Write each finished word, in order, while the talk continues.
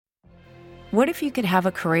What if you could have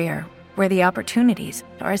a career where the opportunities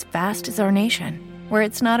are as vast as our nation, where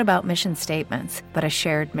it's not about mission statements, but a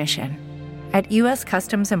shared mission? At U.S.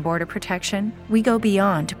 Customs and Border Protection, we go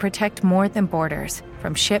beyond to protect more than borders.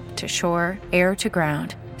 From ship to shore, air to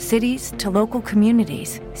ground, cities to local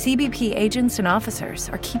communities, CBP agents and officers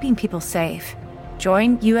are keeping people safe.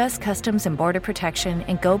 Join U.S. Customs and Border Protection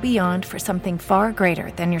and go beyond for something far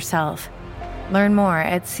greater than yourself. Learn more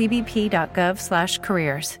at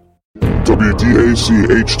cbp.gov/careers. WDAC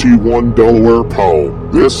HT1 Delaware Powell.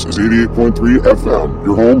 This is 88.3 FM,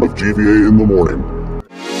 your home of GVA in the morning.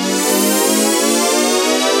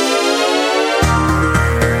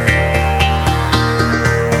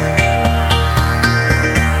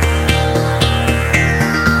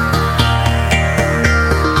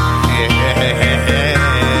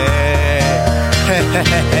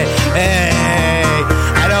 Hey,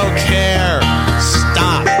 I don't care.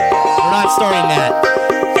 Stop. We're not starting that.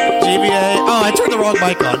 GVA. Oh, I turned the wrong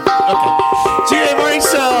mic on. Okay. GVA Morning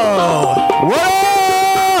Show. What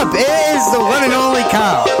up? It is the one and only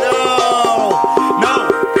Kyle. No,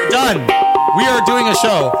 we're done. We are doing a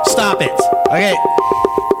show. Stop it. Okay.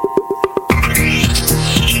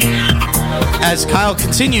 As Kyle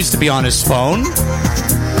continues to be on his phone,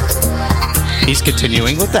 he's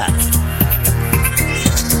continuing with that.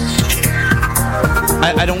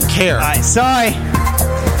 I don't care. Sorry.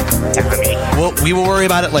 We will worry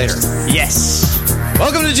about it later. Yes.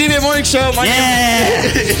 Welcome to the GVA Morning Show.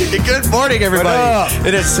 Good morning, everybody.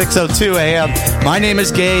 It is 6:02 a.m. My name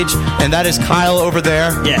is Gage, and that is Kyle over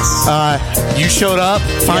there. Yes. You showed up,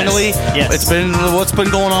 finally. Yes. What's been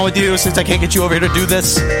going on with you since I can't get you over here to do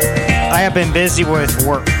this? I have been busy with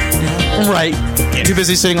work. Right. Too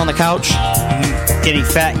busy sitting on the couch? Getting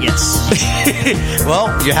fat, yes. Well,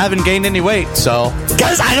 you haven't gained any weight, so...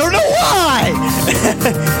 Because I don't know why!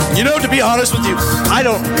 You know, to be honest with you, I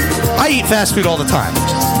eat fast food all the time.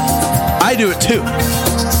 I do it too.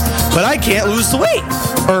 But I can't lose the weight.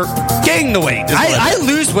 Or gain the weight. I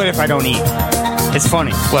lose weight if I don't eat. It's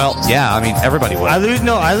funny. Well, yeah, I mean, everybody would. I lose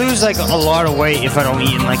like a lot of weight if I don't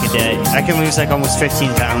eat in like a day. I can lose like almost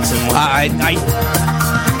 15 pounds in one day.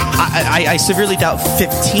 I severely doubt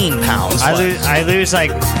 15 pounds. I lose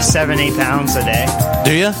like 7-8 pounds a day.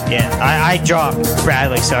 Do you? Yeah. I drop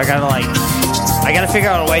badly, so I gotta figure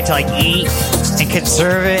out a way to like eat and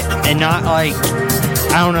conserve it and not like,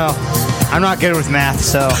 I don't know. I'm not good with math,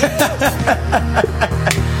 so.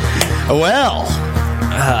 Well,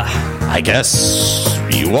 I guess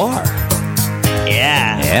you are.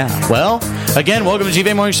 Yeah. Well, again, welcome to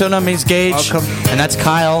GVA Morning Show. My name's Gage. Welcome. And that's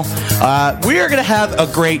Kyle. We are going to have a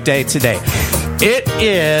great day today. It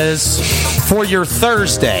is for your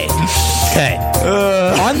Thursday. Okay.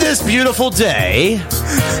 On this beautiful day,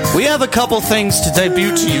 we have a couple things to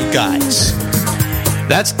debut to you guys.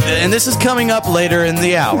 And this is coming up later in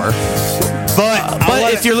the hour. But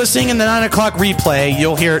if you're listening in the 9 o'clock replay,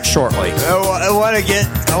 you'll hear it shortly. I want to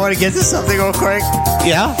get to something real quick.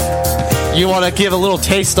 Yeah? You want to give a little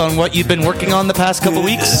taste on what you've been working on the past couple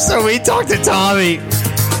weeks? So we talked to Tommy.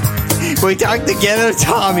 We talked to Ghetto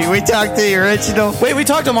Tommy. We talked to the original. Wait, we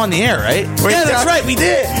talked to him on the air, right? That's right, we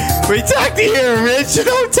did. We talked to the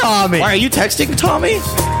original Tommy. Why, are you texting Tommy?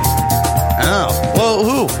 Oh. Well,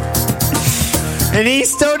 who? And he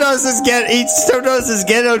still does his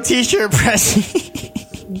Ghetto t-shirt pressing.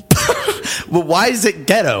 Well, why is it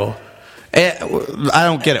ghetto? I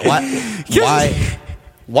don't get it. Why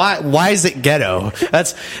is it ghetto?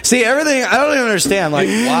 Everything. I don't even understand. Like,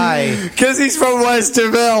 why? Because he's from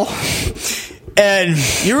Westerville, and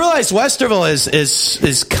you realize Westerville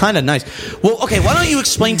is kind of nice. Well, okay. Why don't you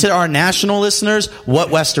explain to our national listeners what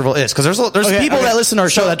Westerville is? Because there's people that listen to our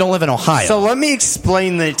show that don't live in Ohio. So let me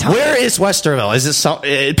explain the time. Where is Westerville? Is this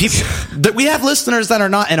people? We have listeners that are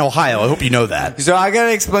not in Ohio. I hope you know that. So I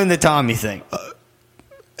gotta explain the Tommy thing.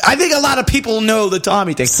 I think a lot of people know the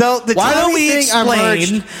Tommy thing. So why don't we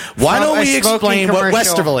explain what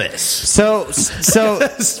Westerville is? So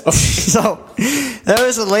there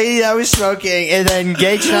was a lady that was smoking, and then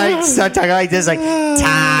Gage and I started talking like this, like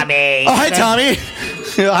Tommy. Oh, hi Tommy.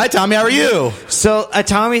 Hi Tommy. How are you? So a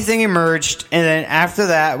Tommy thing emerged, and then after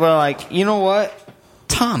that, we're like, you know what?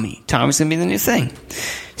 Tommy's gonna be the new thing.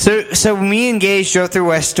 So me and Gage drove through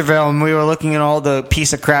Westerville, and we were looking at all the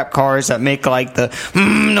piece of crap cars that make like the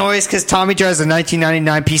noise because Tommy drives a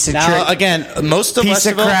 1999 piece of now, again, most of piece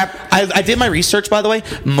Westerville. Of crap. I did my research, by the way.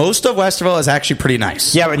 Most of Westerville is actually pretty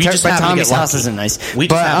nice. Yeah, but Tommy's house isn't nice. We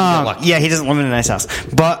just happen to get lucky. Yeah, he doesn't live in a nice house.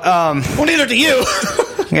 But well, neither do you.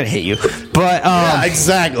 I'm gonna hit you. But yeah,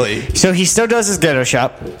 exactly. So he still does his ghetto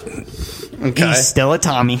shop. Okay. He's still a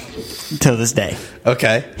Tommy to this day.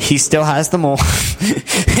 Okay. He still has the mole.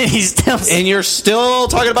 He's still. And you're still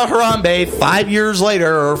talking about Harambe 5 years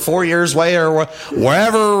later or 4 years later or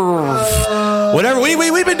wherever. Whatever.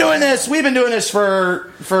 We've been doing this. We've been doing this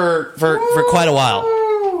for quite a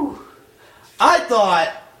while. I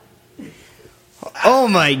thought. Oh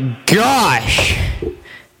my gosh.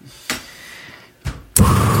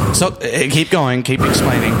 So keep going. Keep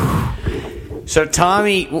explaining. So at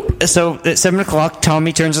 7 o'clock,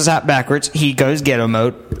 Tommy turns his hat backwards. He goes ghetto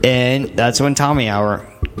mode, and that's when Tommy hour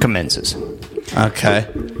commences. Okay.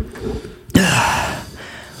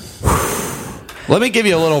 Let me give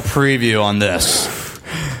you a little preview on this.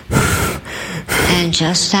 And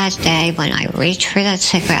just that day when I reached for that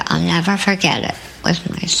cigarette, I'll never forget it, with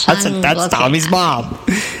my son That's looking Tommy's at mom.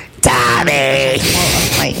 Tommy!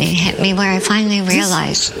 lightning hit me where I finally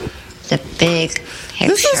realized the big picture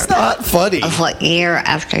This is not funny. of what year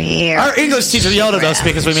after year Our English teacher yelled at us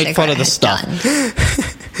because we make fun of the stuff.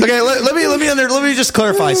 Okay, let me just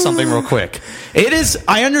clarify something real quick. It is.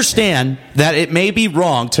 I understand that it may be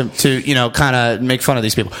wrong to kind of make fun of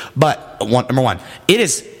these people, but number one, it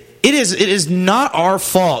is not our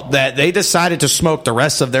fault that they decided to smoke the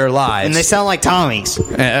rest of their lives. And they sound like Tommies.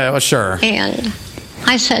 Sure. And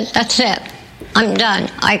I said, that's it. I'm done.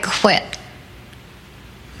 I quit.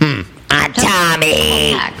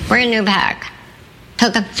 Tommy! Brand new pack.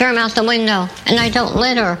 Took him, threw him out the window, and I don't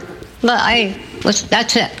litter. But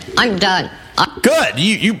that's it. I'm done. Good.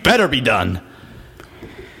 You better be done.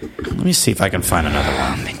 Let me see if I can find another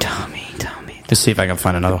one. Tommy. Let's see if I can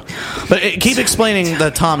find another one. But keep explaining the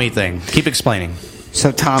Tommy thing. Keep explaining.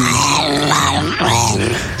 So Tommy.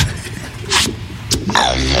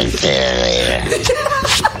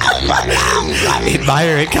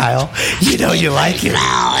 Admire it, Kyle. You know you like it.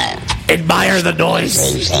 Admire the noise.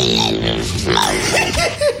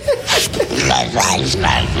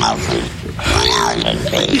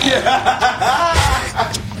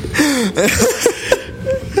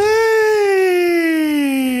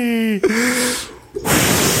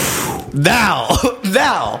 Now,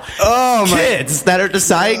 kids that are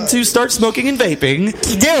deciding to start smoking and vaping,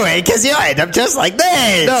 Do it, because you end up just like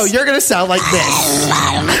this. no, you're gonna sound like this.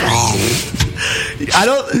 I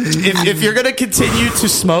don't. If you're gonna continue to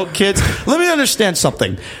smoke, kids, let me understand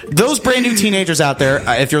something. Those brand new teenagers out there,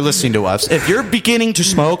 if you're listening to us, if you're beginning to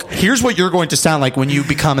smoke, here's what you're going to sound like when you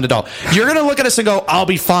become an adult. You're gonna look at us and go, "I'll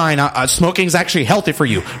be fine. Smoking's actually healthy for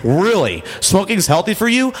you." Really, smoking's healthy for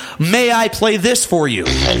you? May I play this for you?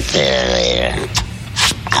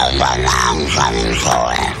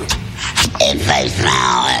 If I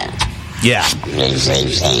smell it, Yeah. this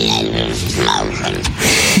is smoking.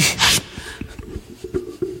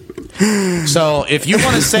 So, if you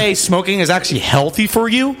want to say smoking is actually healthy for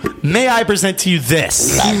you, may I present to you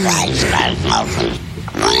this? If I start smoking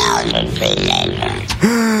when I was a teenager.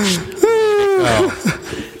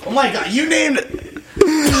 Oh my God! You named it.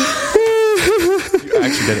 You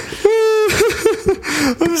actually did it.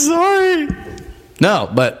 I'm sorry. No,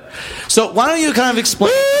 but so why don't you kind of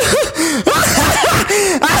explain?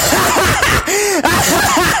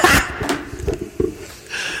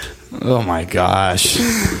 Oh my gosh!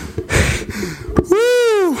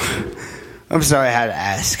 Woo! I'm sorry I had to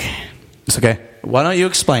ask. It's okay. Why don't you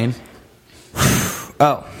explain?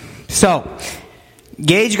 Oh, so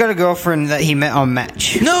Gage got a girlfriend that he met on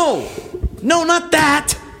Match. No, not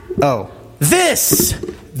that. Oh, This.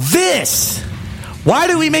 Why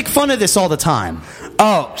do we make fun of this all the time?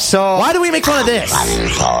 so Why do we make fun of this?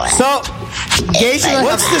 So Gage and I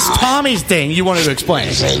What's this Tommy's thing you wanted to explain?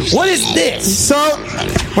 What is this? So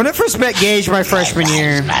when I first met Gage my freshman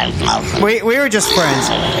year, we were just friends.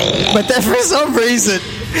 But then for some reason,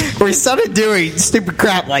 we started doing stupid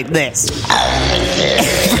crap like this.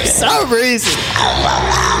 For some reason.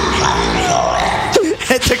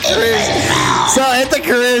 At the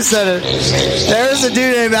career center, there was a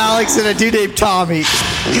dude named Alex and a dude named Tommy.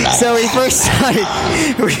 So we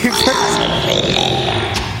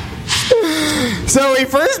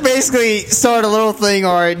first basically started a little thing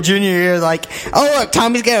our junior year, like, oh look,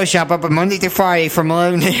 Tommy's Ghetto Shop up on Monday through Friday from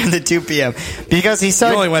 11 a.m. to 2 p.m. Because he You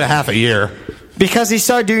only went a half a year.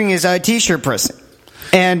 started doing his t-shirt pressing.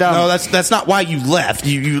 And No, that's not why you left.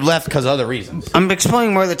 You left because of other reasons. I'm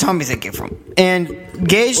explaining where the Tommy thing came from. And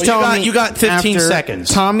Gage told me you got 15 after seconds.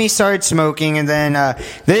 Tommy started smoking, and then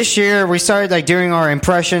this year we started like doing our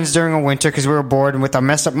impressions during a winter because we were bored, and with our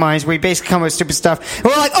messed up minds, we basically come up with stupid stuff. And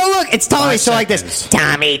we're like, oh look, it's Tommy. 5 So like this, seconds.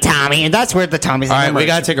 Tommy, and that's where the Tommy's. All right, we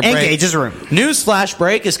got to take a break. And Gage's room. News flash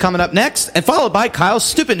break is coming up next, and followed by Kyle's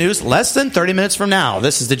Stupid News less than 30 minutes from now.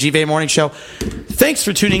 This is the GVA Morning Show. Thanks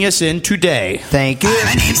for tuning us in today. Thank you.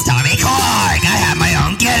 My name's Tommy Clark. I have my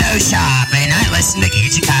own ghetto shop, and I listen to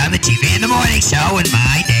Gage and Kyle on the GBA in the Morning Show when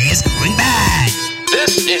my day is going bad.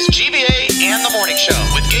 This is GBA and the Morning Show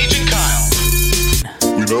with Gage and Kyle.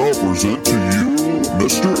 We now present to you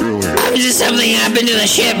Mr. Alien. Just something happened to the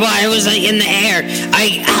ship while I was in the air.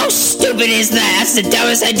 How stupid is that? That's the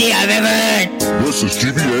dumbest idea I've ever heard. This is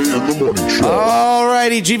GBA and the Morning Show.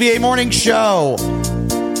 Alrighty, GBA Morning Show.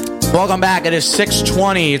 Welcome back. It is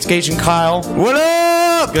 6:20. It's Gage and Kyle. What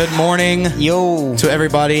up? Good morning. Yo. To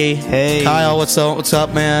everybody. Hey. Kyle, what's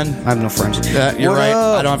up, man? I have no friends. You're What right.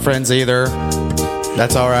 up? I don't have friends either.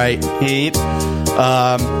 That's all right. Yep.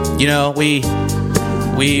 You know, we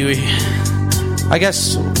I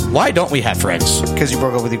guess, why don't we have friends? Because you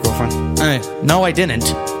broke up with your girlfriend. No, I didn't.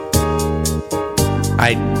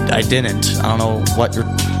 I didn't. I don't know what you're...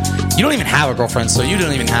 You don't even have a girlfriend, so you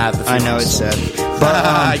don't even have the feelings. I know, it's sad.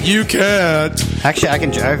 But, you can't. actually, I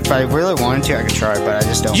can try. If I really wanted to, I could try, but I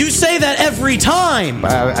just don't. You say that every time.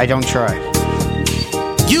 I don't try.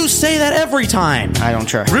 You say that every time. I don't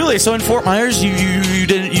try. Really? So in Fort Myers, you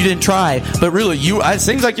didn't try, but really, it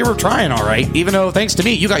seems like you were trying all right. Even though, thanks to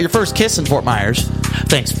me, you got your first kiss in Fort Myers.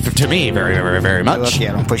 Thanks to me, very, very, very much. You're lucky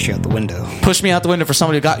I don't push you out the window. Push me out the window for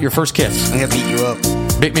somebody who got your first kiss. I'm gonna beat you up.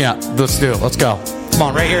 Beat me up. Let's do it. Let's go. Come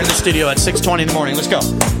on, right here in the studio at 6:20 in the morning. Let's go.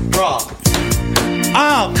 Draw.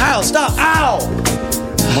 Ow, Kyle, stop. Ow.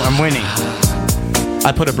 I'm winning.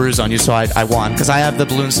 I put a bruise on you, so I won. Because I have the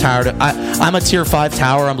Balloons Tower. I'm a Tier 5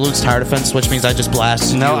 tower on Balloons Tower Defense, which means I just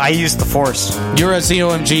blast No, you. I used the force. You're a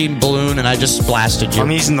ZOMG balloon, and I just blasted you. I'm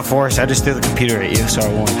using the force. I just threw the computer at you, so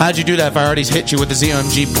I won. How'd you do that if I already hit you with the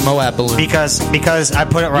ZOMG Moab balloon? Because I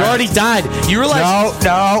put it right. You already died. You realize...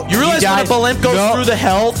 No. You realize when a died. blimp goes No. through the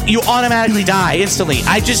health, you automatically die instantly.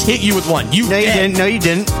 I just hit you with one. No, you didn't. No, you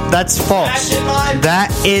didn't. That's false. That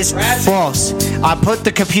is false. I put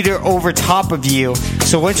the computer over top of you,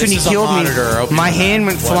 so once This when you is a killed monitor. me, Okay. my hand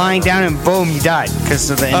went flying down and boom, you died because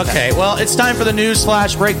of the impact. Okay, well, it's time for the news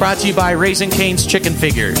flash break brought to you by Raising Cane's Chicken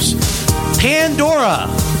Figures. Pandora.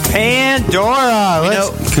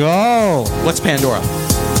 Let's go. What's Pandora?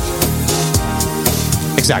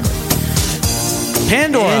 Exactly.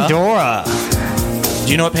 Pandora.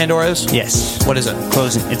 Do you know what Pandora is? Yes. What is it?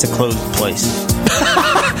 Closing. It's a closed place.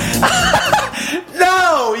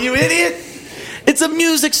 No, you idiot. It's a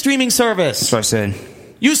music streaming service. That's what I said.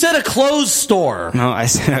 You said a closed store. No, I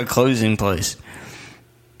said a closing place.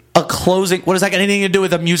 A closing... What does that got anything to do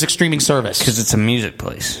with a music streaming service? Because it's a music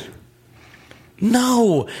place.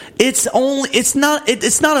 No, it's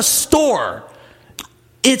not a store.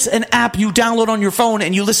 It's an app you download on your phone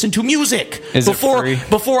and you listen to music. Is it free?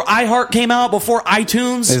 Before iHeart came out, before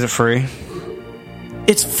iTunes. Is it free?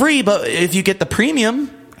 It's free, but if you get the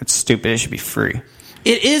premium, That's stupid. It should be free.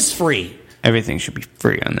 it is free. Everything should be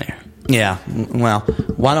free on there. Yeah, well,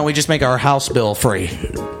 why don't we just make our house bill free?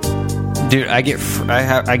 Dude, I get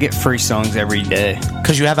free songs every day.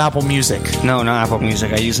 Because you have Apple Music. No, not Apple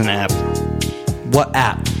Music. I use an app. What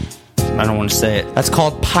app? I don't want to say it. That's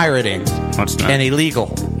called pirating. No, it's not. And illegal.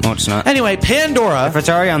 No, it's not. Anyway, Pandora. If it's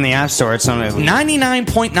already on the App Store, it's not illegal.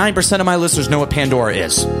 99.9% of my listeners know what Pandora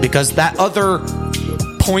is. Because that other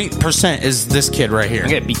 0.% is this kid right here. I'm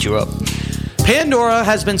going to beat you up. Pandora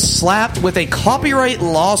has been slapped with a copyright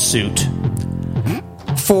lawsuit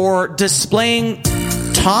for displaying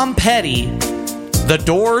Tom Petty, The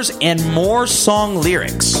Doors, and more song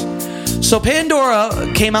lyrics. So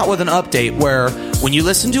Pandora came out with an update where when you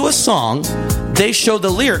listen to a song, they show the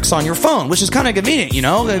lyrics on your phone, which is kind of convenient, you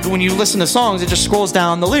know? Like when you listen to songs, it just scrolls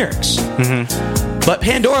down the lyrics. Mm-hmm. But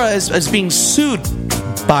Pandora is being sued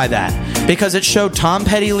by that because it showed Tom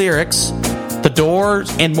Petty lyrics, The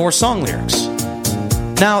Doors, and more song lyrics.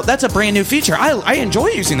 Now, that's a brand new feature. I enjoy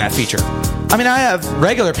using that feature. I mean, I have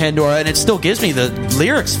regular Pandora, and it still gives me the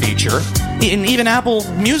lyrics feature. And even Apple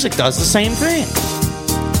Music does the same thing.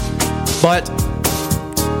 But,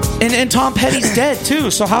 and Tom Petty's dead,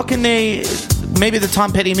 too. So how can they... Maybe the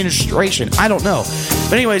Tom Petty administration. I don't know.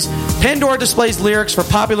 But anyways, Pandora displays lyrics for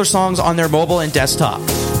popular songs on their mobile and desktop.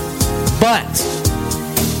 But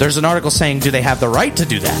there's an article saying, do they have the right to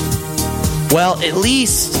do that? Well, at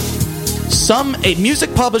least a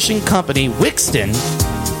music publishing company, Wixton,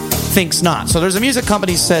 thinks not. So there's a music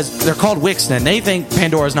company says they're called Wixton. They think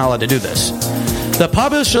Pandora's not allowed to do this. The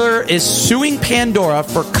publisher is suing Pandora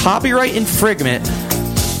for copyright infringement,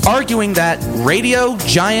 arguing that Radio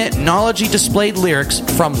Giant knowledgeably displayed lyrics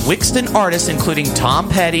from Wixton artists including Tom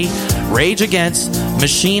Petty, Rage Against,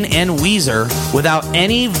 Machine, and Weezer without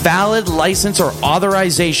any valid license or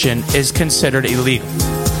authorization is considered illegal.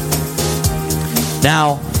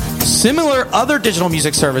 Now, similar other digital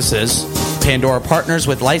music services, Pandora partners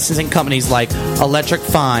with licensing companies like Electric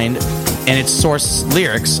Find and its source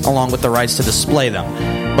lyrics, along with the rights to display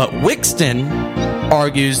them. But Wixton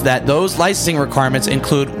argues that those licensing requirements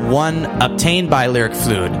include one obtained by Lyric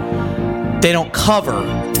Fluid. They don't cover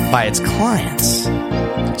by its clients.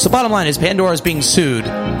 So bottom line is Pandora is being sued.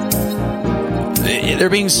 They're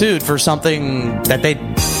being sued for something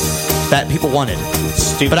that people wanted.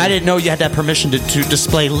 Stupid. But I didn't know you had to have permission to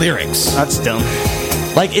display lyrics. That's dumb.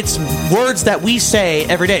 Like, it's words that we say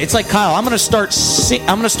every day. It's like, Kyle, I'm going to start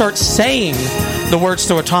saying the words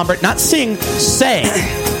to a Tom Brady, not sing, say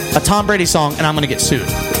a Tom Brady song, and I'm going to get sued.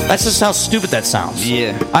 That's just how stupid that sounds.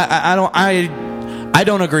 Yeah. I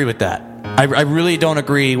don't agree with that. I really don't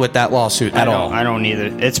agree with that lawsuit at all. I don't either.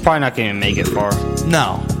 It's probably not going to make it far.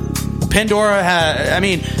 No. Pandora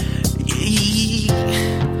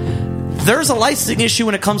there's a licensing issue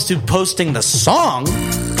when it comes to posting the song,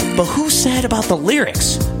 but who said about the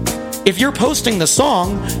lyrics? If you're posting the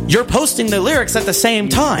song, you're posting the lyrics at the same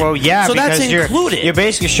time. Well, yeah, so because that's included. You're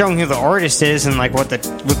basically showing who the artist is and like what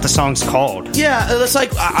the song's called. Yeah, it's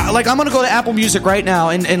like I'm going to go to Apple Music right now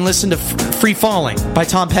and listen to Free Falling by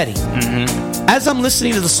Tom Petty. Mm-hmm. As I'm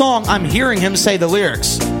listening to the song, I'm hearing him say the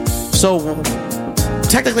lyrics. So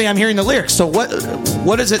technically, I'm hearing the lyrics. So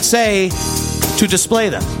what does it say to display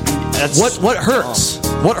them? What hurts?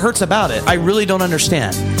 What hurts about it? I really don't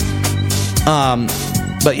understand.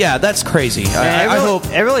 But yeah, that's crazy. I hope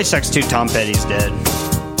it really sucks too. Tom Petty's dead.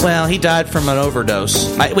 Well, he died from an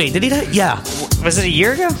overdose. Wait, did he die? Yeah. Was it a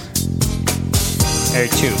year ago? Or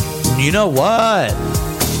 2? You know what?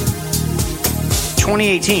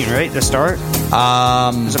 2018, right? The start.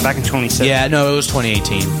 Was it back in 2017? Yeah, no, it was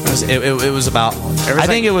 2018. It was about. I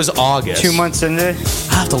think it was August. 2 months into.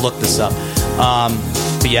 I have to look this up.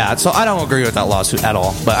 But yeah, so I don't agree with that lawsuit at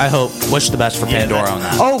all. But I wish the best for Pandora on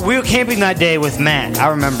that. Oh, we were camping that day with Matt. I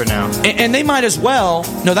remember now. And they might as well.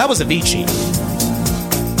 No, that was Avicii.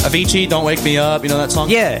 Avicii, Don't Wake Me Up. You know that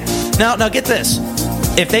song? Yeah. Now get this.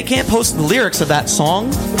 If they can't post the lyrics of that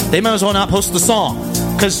song, they might as well not post the song.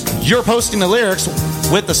 Because you're posting the lyrics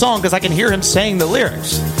with the song because I can hear him saying the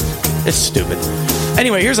lyrics. It's stupid.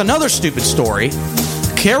 Anyway, here's another stupid story.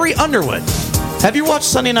 Carrie Underwood. Have you watched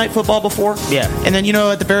Sunday Night Football before? Yeah. And then,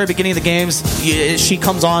 at the very beginning of the games, she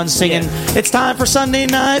comes on singing, It's time for Sunday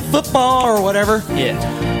Night Football, or whatever.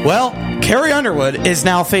 Yeah. Well, Carrie Underwood is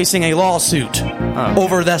now facing a lawsuit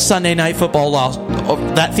over that Sunday Night Football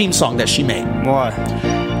that theme song that she made. Why?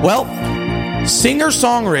 Well,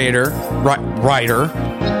 singer-songwriter, writer,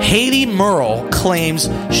 Hayley Merle claims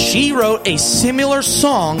she wrote a similar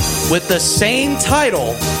song with the same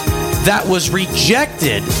title that was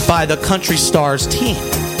rejected by the Country Stars team.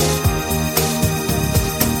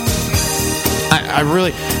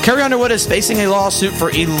 Carrie Underwood is facing a lawsuit for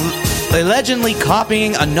allegedly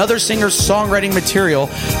copying another singer's songwriting material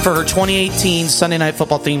for her 2018 Sunday Night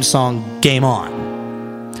Football theme song, Game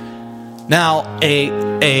On. Now,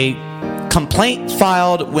 a complaint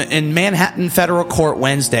filed in Manhattan Federal Court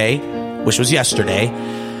Wednesday, which was yesterday,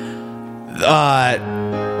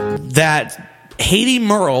 that Hayley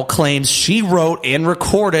Merle claims she wrote and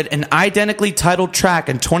recorded an identically titled track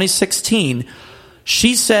in 2016.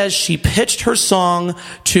 She says she pitched her song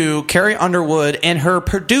to Carrie Underwood and her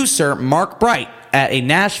producer, Mark Bright, at a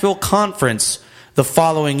Nashville conference the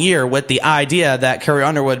following year with the idea that Carrie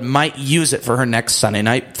Underwood might use it for her next Sunday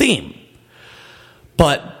night theme.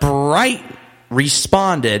 But Bright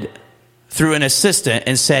responded through an assistant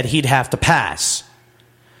and said he'd have to pass.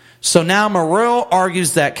 So now Merle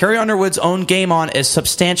argues that Carrie Underwood's own Game On is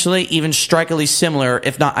substantially, even strikingly similar,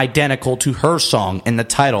 if not identical, to her song in the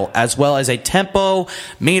title, as well as a tempo,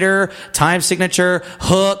 meter, time signature,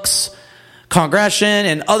 hooks, congression,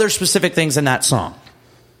 and other specific things in that song.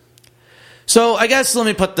 So I guess let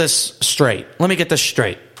me put this straight. Let me get this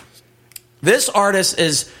straight. This artist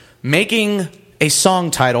is making a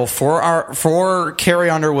song title for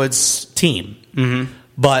Carrie Underwood's team,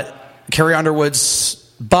 but Carrie Underwood's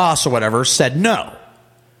boss or whatever said no.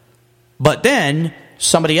 But then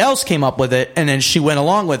somebody else came up with it, and then she went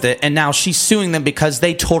along with it, and now she's suing them because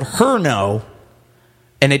they told her no,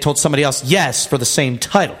 and they told somebody else yes for the same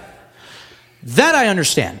title. That I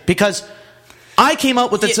understand, because I came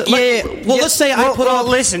up with it. Let's say I put up.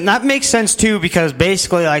 Listen, that makes sense too, because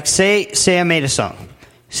basically, like, say I made a song.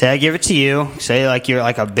 Say I give it to you. Say like you're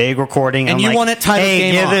like a big recording, and you want it titled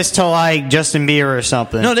Game On. Give this to like Justin Bieber or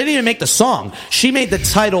something. No, they didn't even make the song. She made the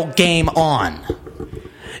title Game On,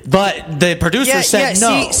 but the producer said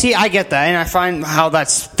no. See, I get that, and I find how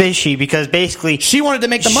that's fishy, because basically she wanted to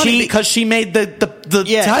make the money because she made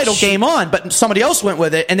the title Game On, but somebody else went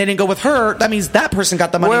with it, and they didn't go with her. That means that person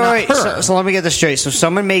got the money, not her. So let me get this straight. So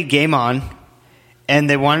someone made Game On. and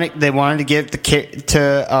they wanted to give the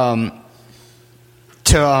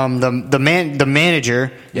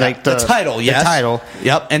manager the title, yes. the title.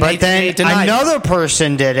 Yep, and but they then denied another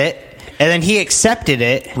person did it, and then he accepted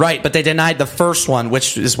it. Right, but they denied the first one,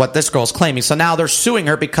 which is what this girl's claiming. So now they're suing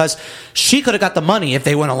her because she could have got the money if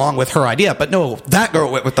they went along with her idea. But no, that girl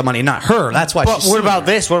went with the money, not her. That's why. But what about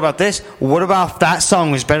this? What about this? What about if that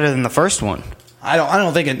song was better than the first one? I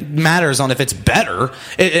don't think it matters on if it's better.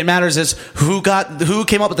 It matters is who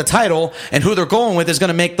came up with the title, and who they're going with is going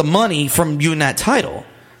to make the money from using that title.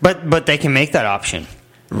 But they can make that option.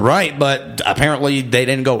 Right, but apparently they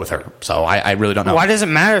didn't go with her. So I really don't know. Why does it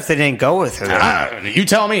matter if they didn't go with her? You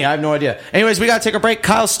tell me. I have no idea. Anyways, we got to take a break.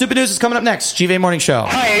 Kyle's Stupid News is coming up next. GVA Morning Show.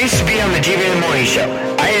 Hi, I used to be on the GVA Morning Show.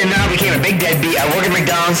 I now became a big deadbeat. I work at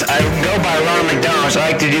McDonald's. I go by Ronald McDonald's.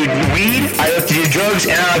 I like to do weed, I like to do drugs,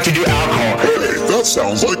 and I like to do alcohol. Hey, that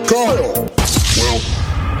sounds like Kyle. Well,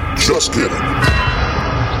 just kidding.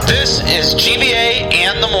 This is GVA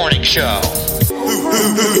and the Morning Show.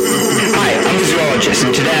 Hi, I'm a zoologist,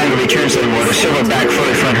 and today I'm going to be translating what a silverback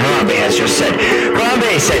furry friend Harambe has just said.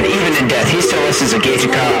 Harambe said even in death, he still listens to Gage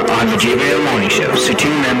and Kyle on the GVA Morning Show, so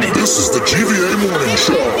tune them in. This is the GVA Morning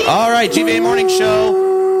Show. All right, GVA Morning Show,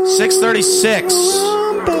 6:36.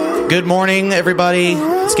 Good morning, everybody.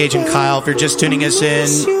 It's Gage and Kyle. If you're just tuning us in,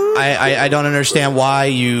 I don't understand why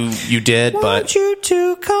you did, but... Want you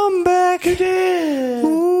to come back. You did.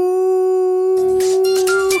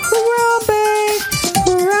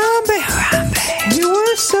 Harambe, you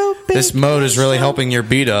were so big. This mode is really helping your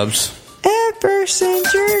B-dubs. Ever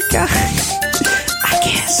since you're gone, I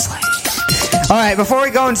can't sleep. All right, before we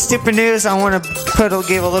go into stupid news, I want to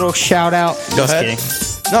give a little shout out. Go ahead.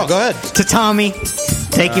 No, go ahead. To Tommy.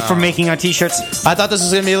 Thank you for making our t-shirts. I thought this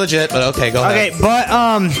was going to be legit, but okay, go ahead. Okay, but,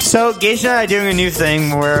 so Gage and I are doing a new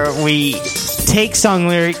thing where we take song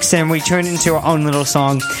lyrics and we turn it into our own little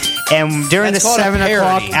song. And during That's the called a 7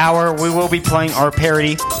 o'clock parody. hour, we will be playing our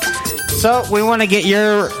parody. So we want to get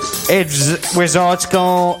your results.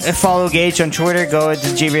 Go follow Gage on Twitter. Go to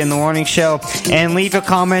GVA in the Morning Show and leave your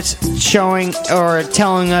comments showing or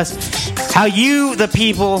telling us how you, the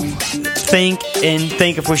people, think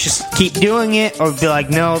if we should keep doing it or be like,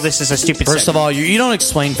 no, this is a stupid. First of all, you don't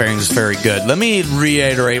explain things very good. Let me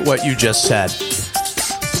reiterate what you just said.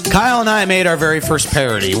 Kyle and I made our very first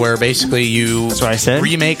parody where basically you That's what I said.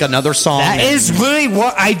 remake another song. That is really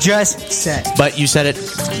what I just said. But you said it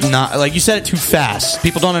you said it too fast.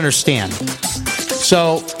 People don't understand.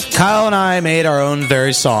 So Kyle and I made our own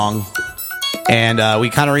very song, and we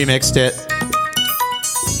kind of remixed it,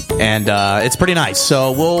 and it's pretty nice.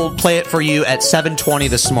 So we'll play it for you at 7:20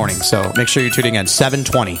 this morning. So make sure you're tuning in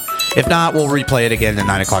 7:20. If not, we'll replay it again at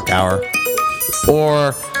 9 o'clock hour.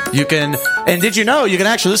 Or you can, and did you know you can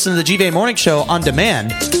actually listen to the GVA Morning Show on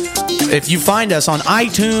demand if you find us on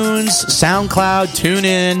iTunes, SoundCloud,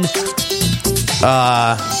 TuneIn,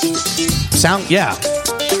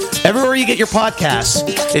 everywhere you get your podcasts.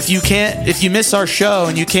 If you miss our show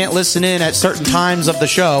and you can't listen in at certain times of the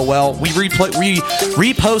show, well, we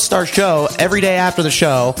repost our show every day after the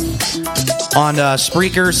show on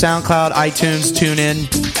Spreaker, SoundCloud, iTunes,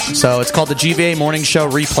 TuneIn. So it's called the GVA Morning Show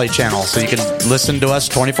Replay Channel. So you can listen to us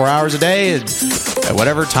 24 hours a day at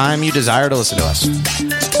whatever time you desire to listen to us.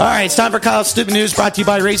 All right, it's time for Kyle's Stupid News, brought to you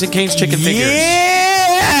by Raising Cane's Chicken Fingers.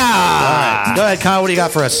 Yeah! All right. Go ahead, Kyle. What do you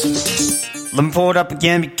got for us? Let me pull it up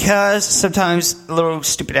again because sometimes little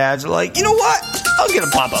stupid ads are like, you know what? I'll get a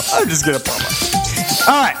pop-up. I'm just going to pop up.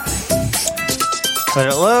 All right. Let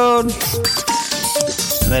it load.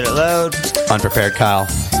 Let it load. Unprepared Kyle.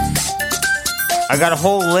 I got a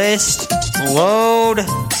whole list. Load.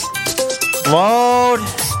 Load.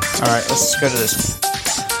 All right, let's go to this one.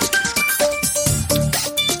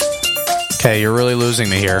 Okay, you're really losing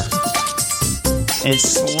me here.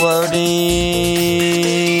 It's loading.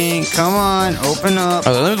 Come on, open up.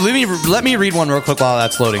 Let me read one real quick while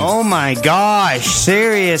that's loading. Oh my gosh,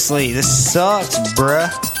 seriously, this sucks,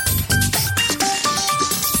 bruh.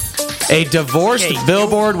 A divorced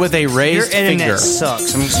billboard with a raised your internet finger.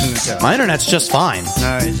 Sucks. I'm just gonna tell you. My internet's just fine.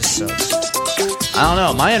 No, it just sucks. I don't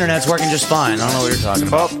know. My internet's working just fine. I don't know what you're talking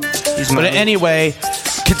about. But anyway,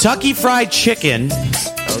 Kentucky Fried Chicken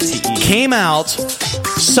came out.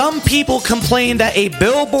 Some people complained that a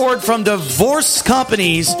billboard from divorce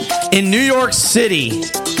companies in New York City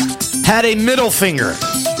had a middle finger.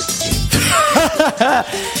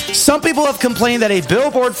 Some people have complained that a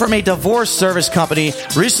billboard from a divorce service company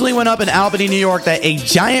recently went up in Albany, New York, that a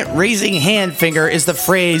giant raising hand finger is the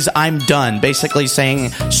phrase "I'm done," basically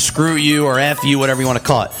saying screw you or F you, whatever you want to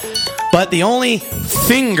call it. But the only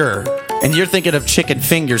finger, and you're thinking of chicken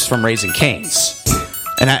fingers from Raising Cane's.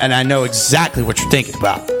 And I know exactly what you're thinking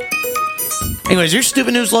about. Anyways, your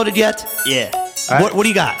stupid news loaded yet? Yeah. What do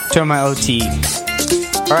you got? Turn my OT.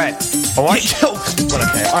 All right. All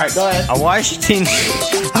right, go ahead. A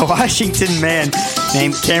Washington man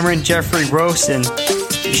named Cameron Jeffrey Rosen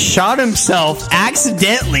shot himself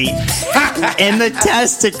accidentally in the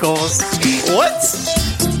testicles. What?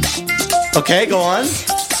 Okay, go on.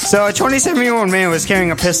 So a 27-year-old man was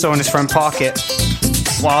carrying a pistol in his front pocket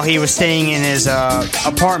while he was staying in his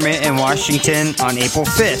apartment in Washington on April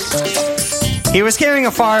 5th. He was carrying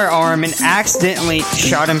a firearm and accidentally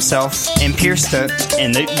shot himself and pierced it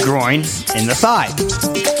in the groin and the thigh.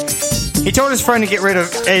 He told his girlfriend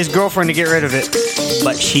to get rid of it,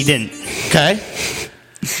 but she didn't. Okay.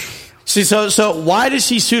 See, so why did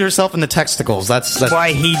she shoot herself in the testicles? That's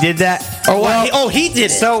why he did that. He did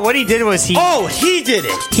it. So what he did was he did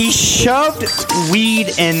it. He shoved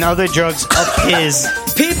weed and other drugs up his.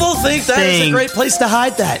 People think that is a great place to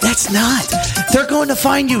hide that. That's not. They're going to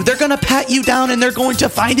find you. They're going to pat you down, and they're going to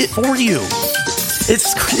find it for you.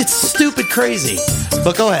 It's stupid crazy.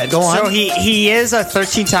 But go ahead, go on. So he is a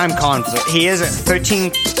 13-time convict. He is a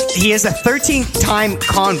 13-time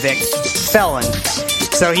convict felon.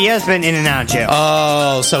 So he has been in and out of jail.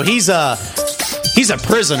 Oh, so he's a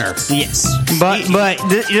prisoner. Yes, but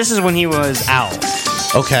this is when he was out.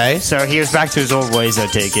 Okay. So he was back to his old ways, I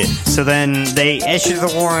take it. So then they issued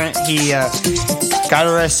the warrant. He got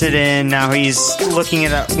arrested, and now he's looking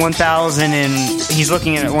at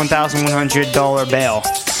 $1,100 bail.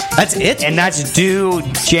 That's it? And that's due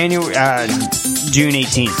June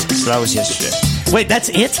 18th. So that was yesterday. Wait, that's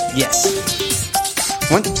it? Yes.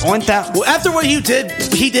 After what he did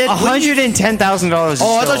 $110,000.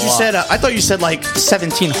 Oh, I thought you said like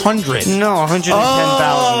 1,700. No, 110,000.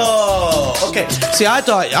 Oh, okay. See, I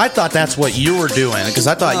thought that's what you were doing because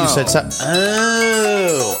I thought you said.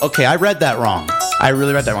 Oh, okay. I read that wrong. I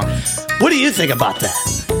really read that wrong. What do you think about that?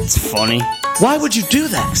 It's funny. Why would you do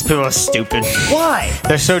that? Because people are stupid. Why?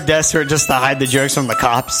 They're so desperate just to hide the jokes from the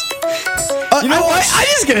cops. You know what? I'm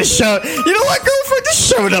just gonna show. You know what, girlfriend?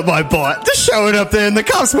 Just show it up my butt. Just show it up there, and the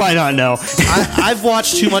cops might not know. I've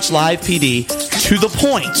watched too much live PD to the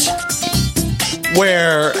point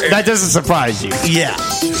where that doesn't surprise you. Yeah.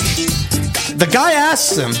 The guy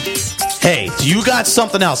asks him, "Hey, do you got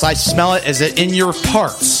something else? I smell it. Is it in your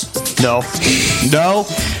parts?" No.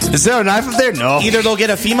 Is there a knife up there? No. Either they'll get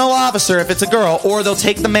a female officer if it's a girl, or they'll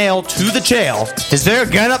take the male to the jail. Is there a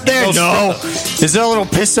gun up there? No. Is there a little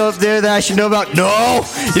pistol up there that I should know about? No.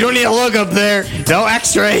 You don't need to look up there. No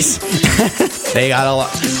x-rays. They got a lot.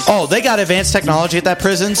 Oh, they got advanced technology at that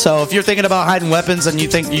prison. So if you're thinking about hiding weapons and you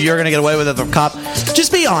think you're going to get away with it with a cop,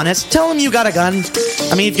 just be honest. Tell them you got a gun.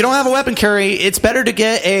 I mean, if you don't have a weapon carry, it's better to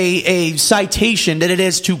get a citation than it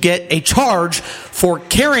is to get a charge for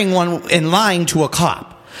carrying one and lying to a cop.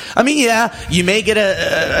 I mean, yeah, you may get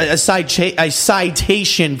a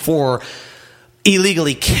citation for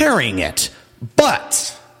illegally carrying it,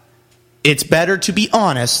 but it's better to be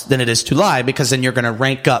honest than it is to lie, because then you're going to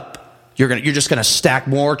rank up. You're just going to stack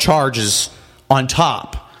more charges on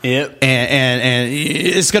top. Yep. And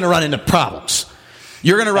it's going to run into problems.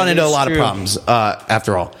 You're going to run into a lot of problems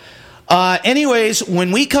after all. Anyways,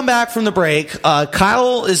 when we come back from the break,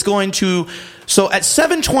 Kyle is going to... So at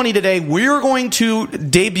 7:20 today, we're going to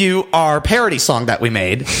debut our parody song that we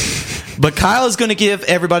made. But Kyle is going to give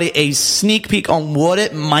everybody a sneak peek on what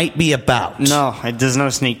it might be about. No, there's no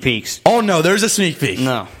sneak peeks. Oh, no, there's a sneak peek.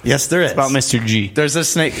 No. Yes, there is. It's about Mr. G. There's a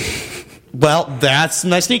sneak... Well, that's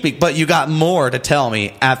my sneak peek, but you got more to tell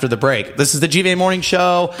me after the break. This is the GVA Morning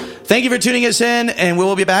Show. Thank you for tuning us in, and we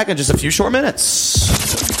will be back in just a few short minutes.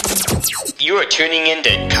 You are tuning in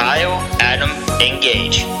to Kyle, Adam, and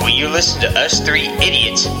Gage, where you listen to us three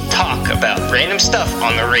idiots talk about random stuff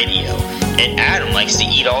on the radio. And Adam likes to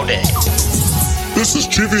eat all day. This is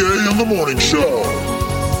GVA in the Morning Show.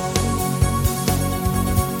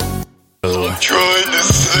 I'm trying to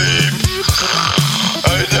sleep.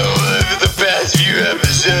 I know the past few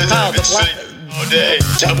episodes I've been sleeping all day.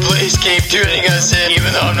 So please keep tuning us in,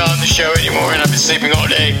 even though I'm not on the show anymore and I've been sleeping all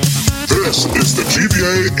day. This is the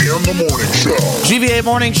GVA in the Morning Show. GVA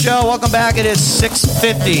Morning Show. Welcome back. It is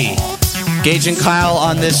 6:50. Gage and Kyle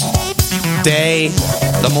on this day,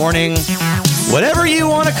 the morning, whatever you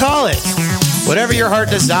want to call it, whatever your heart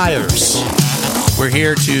desires. We're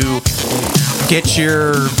here to get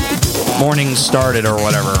your morning started or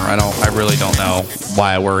whatever. I really don't know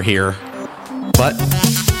why we're here, but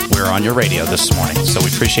we're on your radio this morning, so we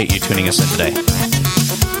appreciate you tuning us in today.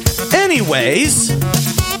 Anyways,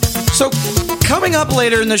 so coming up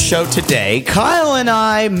later in the show today, Kyle and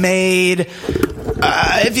I made,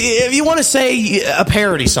 if you want to say a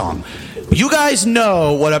parody song, You guys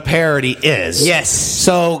know what a parody is. Yes.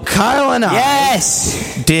 So Kyle and I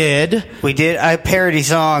we did a parody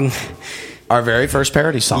song. Our very first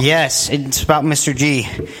parody song. Yes, it's about Mr. G.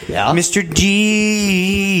 Yeah. Mr.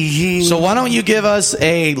 G. So why don't you give us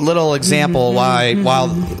a little example why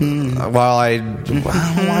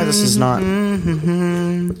this is not.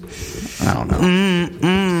 I don't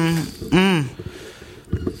know.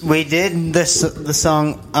 We did the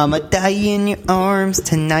song "I'ma Die in Your Arms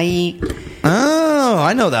Tonight." Oh,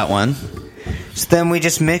 I know that one. So then we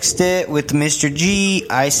just mixed it with Mr. G.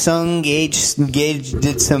 I sung, Gage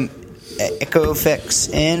did some echo effects,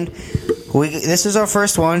 and this is our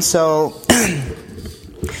first one. So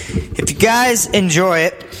if you guys enjoy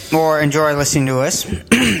it or enjoy listening to us,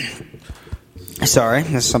 sorry,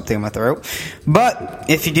 there's something in my throat. But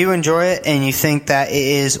if you do enjoy it and you think that it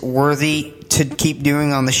is worthy to keep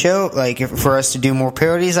doing on the show, like for us to do more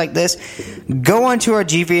parodies like this, go onto our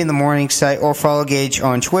GV in the Morning site or follow Gage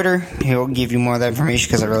on Twitter. He'll give you more of that information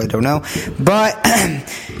because I really don't know. But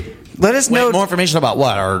let us know more information about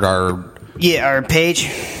what our page.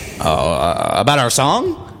 About our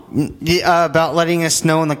song. About letting us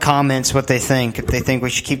know in the comments what they think. If they think we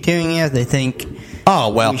should keep doing it, if they think. Oh,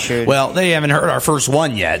 well, they haven't heard our first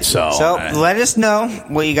one yet, so let us know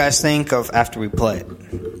what you guys think of after we play it.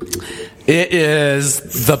 It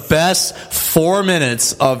is the best 4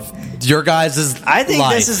 minutes of your guys' I think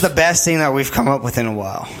life. This is the best thing that we've come up with in a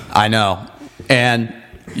while. I know. And,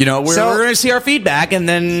 we're going to see our feedback, and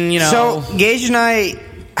then, So, Gage and I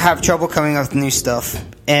have trouble coming up with new stuff.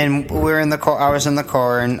 And we're in the car. I was in the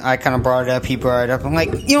car, and I kind of brought it up. He brought it up. I'm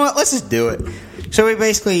like, you know what? Let's just do it. So we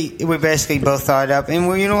basically both thought it up, and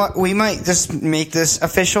you know what? We might just make this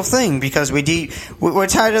official thing because we're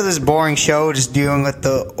tired of this boring show, just dealing with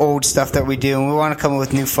the old stuff that we do, and we want to come up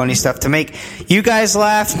with new funny stuff to make you guys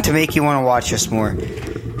laugh, to make you want to watch us more.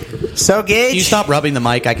 So, Gage, can you stop rubbing the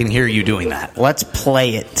mic? I can hear you doing that. Let's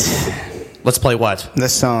play it. Let's play what? The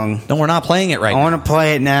song. No, we're not playing it right now. I want to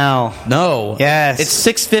play it now. No. Yes. It's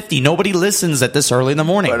 6:50. Nobody listens at this early in the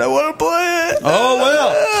morning. But I want to play it. Oh,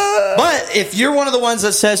 well. But if you're one of the ones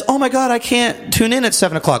that says, oh, my God, I can't tune in at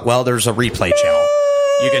 7 o'clock, well, there's a replay channel.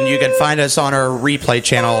 You can find us on our replay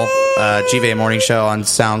channel, GVA Morning Show on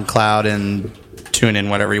SoundCloud and TuneIn,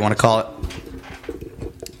 whatever you want to call it.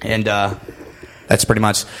 And that's pretty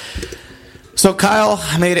much. So Kyle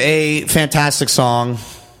made a fantastic song.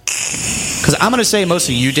 Because I'm going to say most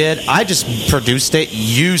of you did. I just produced it.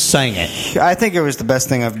 You sang it. I think it was the best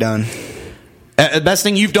thing I've done. The best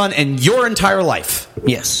thing you've done in your entire life.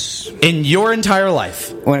 Yes. In your entire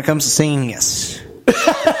life. When it comes to singing, yes.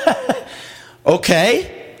 Okay.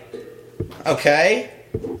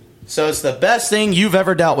 So it's the best thing you've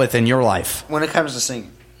ever dealt with in your life. When it comes to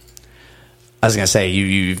singing. I was going to say,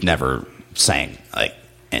 you've never sang, like,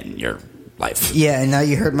 in your life. Yeah, and now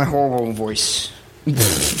you heard my horrible voice.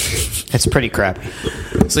 It's pretty crappy.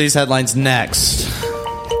 So these headlines next.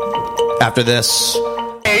 After this.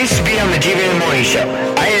 I used to be on the GV in the Morning Show.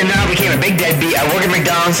 I now became a big deadbeat. I work at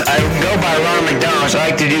McDonald's. I go by Ronald McDonald's. I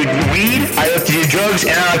like to do weed. I like to do drugs,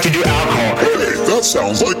 and I like to do alcohol. Hey, that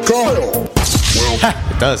sounds like Kyle. Well,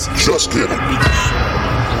 it does. Just kidding.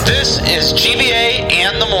 This is GVA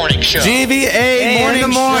and the Morning Show. GVA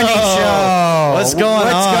Morning Show. What's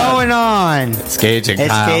going on? It's Gage and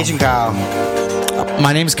Kyle. It's Gage and Kyle.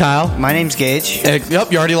 My name's Kyle. My name's Gage.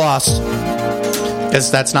 Yep, you already lost. Because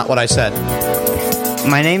that's not what I said.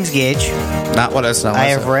 My name's Gage. Not what I said. I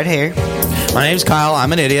have red hair. My name's Kyle.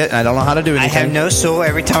 I'm an idiot, and I don't know how to do anything. I have no soul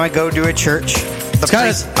every time I go to a church.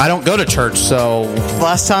 I don't go to church, so...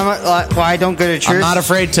 Last time, why I don't go to church... I'm not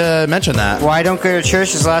afraid to mention that. Why I don't go to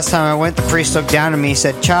church is last time I went, the priest looked down at me and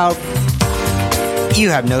said, "Child, you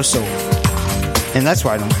have no soul." And that's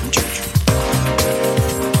why I don't go to church.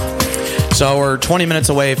 So we're 20 minutes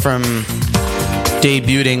away from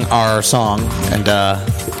debuting our song. And,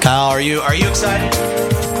 Kyle, are you excited?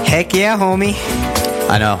 Heck yeah, homie.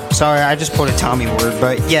 I know. Sorry, I just pulled a Tommy word,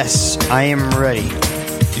 but yes, I am ready.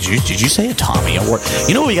 Did you say a Tommy award?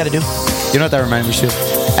 You know what we got to do? You know what that reminds me of?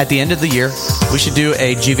 At the end of the year, we should do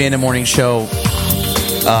a GV in the Morning Show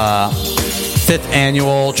 5th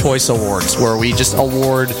Annual Choice Awards, where we just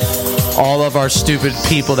award all of our stupid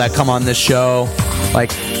people that come on this show,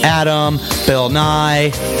 like Adam, Bill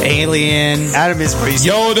Nye, Alien, Adam is crazy,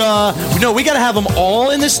 Yoda. No, we got to have them all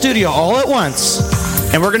in the studio all at once.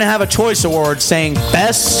 And we're going to have a choice award saying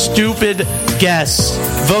Best Stupid Guest,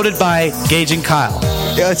 voted by Gage and Kyle.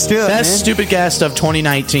 Yeah, let's do it, Best Stupid Guest of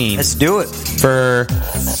 2019. Let's do it. For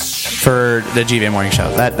the GVA Morning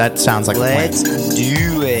Show. That sounds like a plan. Let's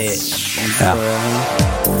do it. Yeah.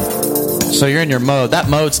 So you're in your mode. That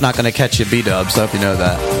mode's not going to catch you B-dubs, so I hope you know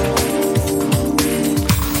that.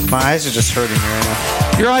 My eyes are just hurting right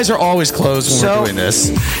now. Your eyes are always closed when we're doing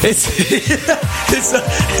this.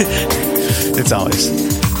 It's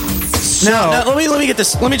always. Now, let me get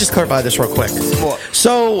this. Let me just clarify this real quick. What?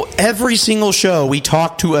 So every single show, we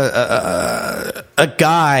talk to a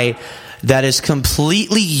guy that is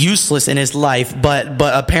completely useless in his life, but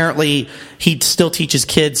apparently he still teaches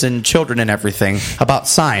kids and children and everything about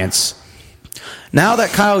science. Now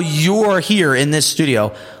that Kyle, you are here in this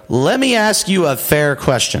studio, let me ask you a fair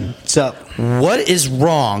question. What's up? What is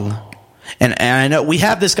wrong? And I know we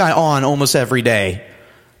have this guy on almost every day,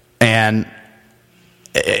 and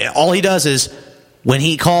all he does is when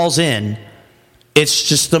he calls in, it's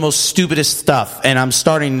just the most stupidest stuff, and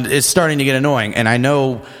it's starting to get annoying, and I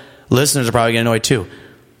know listeners are probably getting annoyed too.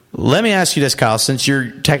 Let me ask you this, Kyle, since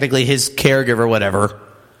you're technically his caregiver or whatever,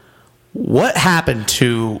 what happened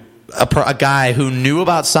to a guy who knew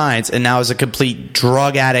about science and now is a complete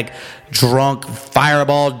drug addict, drunk,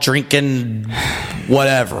 fireball drinking,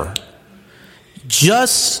 whatever?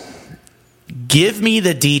 Just give me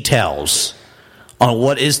the details on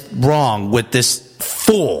what is wrong with this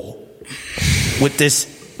fool, with this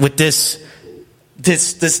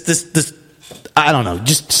I don't know.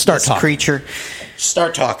 Just start talking. Creature.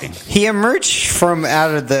 Start talking. He emerged from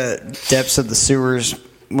out of the depths of the sewers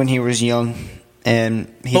when he was young,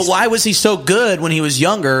 but why was he so good when he was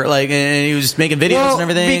younger? Like, and he was making videos and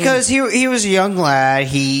everything. Because he was a young lad.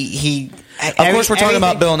 Of course, we're talking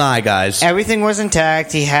about Bill Nye, guys. Everything was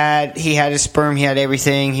intact. He had his sperm. He had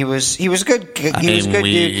everything. He was good. He was a good dude.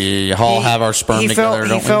 We all have our sperm together.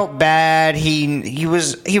 He felt bad. He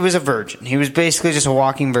was a virgin. He was basically just a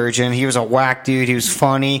walking virgin. He was a whack dude. He was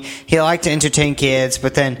funny. He liked to entertain kids.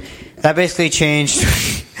 But then that basically changed.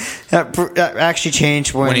 That actually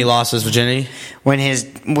changed when he lost his virginity. When his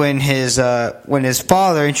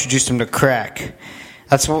father introduced him to crack.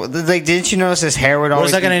 That's what. Like, didn't you notice his hair would always? What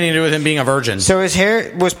was that going to do with him being a virgin? So his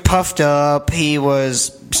hair was puffed up. He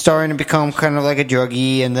was starting to become kind of like a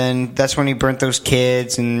druggie, and then that's when he burnt those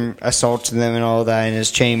kids and assaulted them and all that in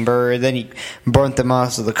his chamber. And then he burnt them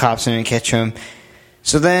off so the cops didn't catch him.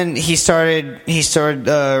 So then he started,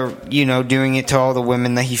 doing it to all the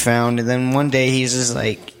women that he found. And then one day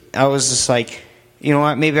I was just like, you know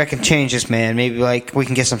what, maybe I can change this man. Maybe we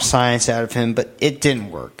can get some science out of him. But it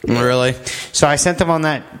didn't work. Really? So I sent him on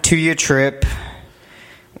that 2-year trip,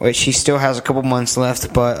 which he still has a couple months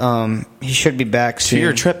left, but he should be back soon.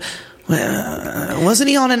 2-year trip? Wasn't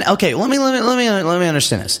he on an... Okay, let me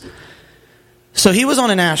understand this. So he was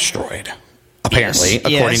on an asteroid. Apparently,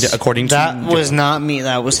 yes. according to that was not me.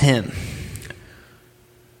 That was him.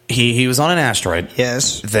 He was on an asteroid.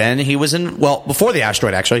 Yes. Then he was in before the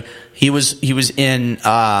asteroid actually. He was in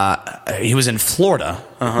Florida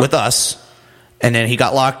with us, and then he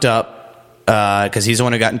got locked up because he's the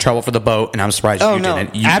one who got in trouble for the boat. And I'm surprised you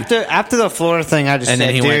didn't. After the Florida thing, I just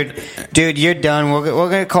said, dude, you're done. We're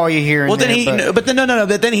gonna call you here. But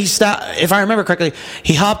then he stopped. If I remember correctly,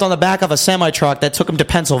 he hopped on the back of a semi truck that took him to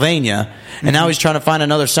Pennsylvania, and now he's trying to find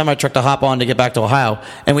another semi truck to hop on to get back to Ohio.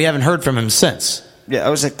 And we haven't heard from him since. Yeah, that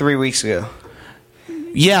was 3 weeks ago.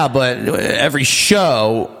 Yeah, but every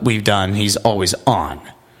show we've done, he's always on.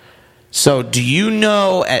 So do you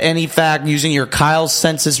know at any fact, using your Kyle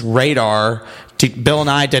Census radar, Bill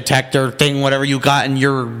Nye detector thing, whatever you got in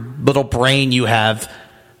your little brain you have,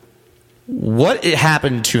 what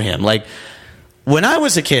happened to him? Like, when I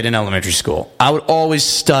was a kid in elementary school, I would always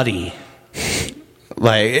study.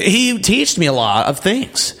 Like, he taught me a lot of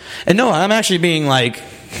things. And no, I'm actually being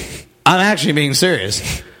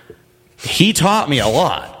serious. He taught me a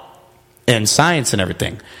lot in science and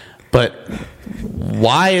everything. But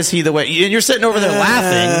why is he the way? And you're sitting over there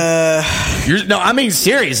laughing. No, I mean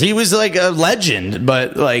serious. He was like a legend.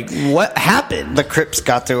 But what happened? The Crips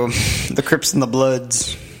got to him. The Crips and the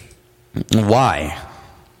Bloods. Why?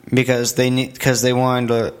 Because they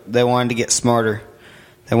wanted to get smarter.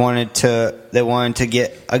 They wanted to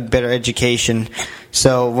get a better education.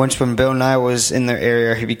 So when Bill Nye was in their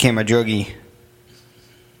area, he became a druggie.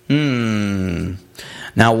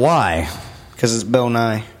 Now why? Because it's Bill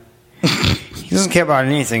Nye. He doesn't care about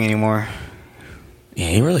anything anymore. Yeah,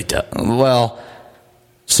 he really does. Well,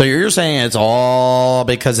 so you're saying it's all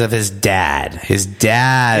because of his dad. His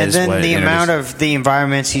dad and is then what the amount of the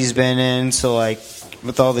environments he's been in. So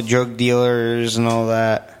with all the drug dealers and all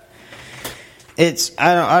that.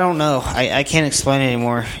 I don't know. I can't explain it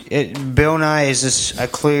anymore. Bill Nye is just a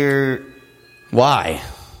clear... Why?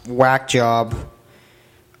 Whack job.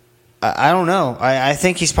 I don't know. I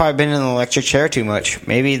think he's probably been in an electric chair too much.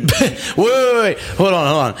 Maybe... Wait. Hold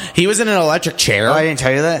on. He was in an electric chair? Oh, I didn't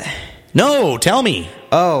tell you that? No, tell me.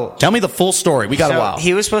 Oh. Tell me the full story. We got a while.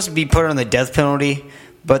 He was supposed to be put on the death penalty,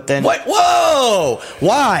 But then... What? Whoa!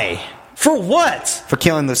 Why? For what? For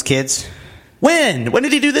killing those kids. When? When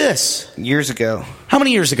did he do this? Years ago. How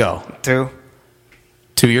many years ago? 2.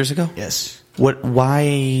 2 years ago? Yes. What?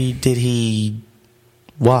 Why did he...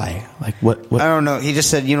 Why? Like, what? I don't know. He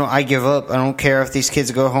just said, I give up. I don't care if these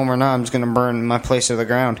kids go home or not. I'm just going to burn my place to the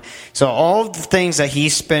ground. So all of the things that he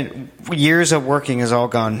spent years of working is all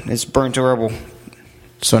gone. It's burnt to rubble.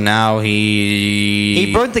 So now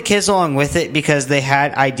he burnt the kids along with it because they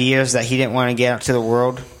had ideas that he didn't want to get out to the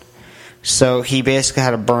world. So he basically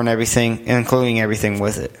had to burn everything, including everything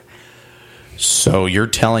with it. So you're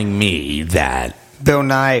telling me that Bill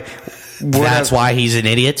Nye... That's why he's an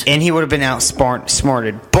idiot? And he would have been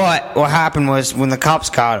outsmarted. But what happened was when the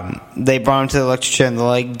cops caught him, they brought him to the electric chair and they're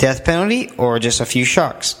like, death penalty or just a few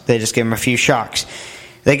shocks? They just gave him a few shocks.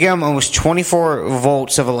 They gave him almost 24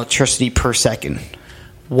 volts of electricity per second.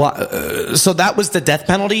 What? So that was the death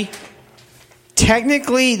penalty?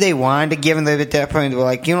 Technically, they wanted to give him the death penalty. They were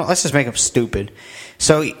like, let's just make him stupid.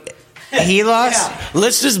 So he lost. Yeah.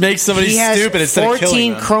 Let's just make somebody stupid instead of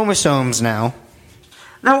killing them. 14 chromosomes now.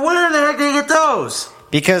 Now, where the heck did he get those?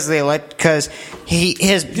 Because Do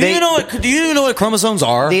you know what chromosomes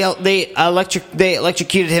are? They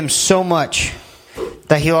electrocuted him so much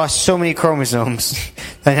that he lost so many chromosomes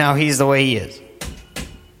that now he's the way he is.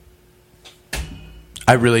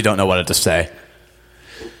 I really don't know what to say.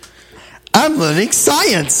 I'm learning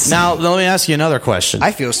science. Now, let me ask you another question.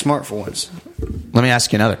 I feel smart for once. Let me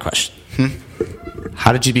ask you another question.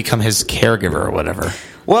 How did you become his caregiver or whatever?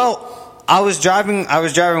 Well, I was driving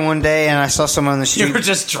one day and I saw someone on the street. You were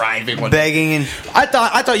just driving one begging, and I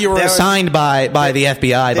thought you were assigned by the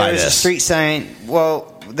FBI. There was a street sign.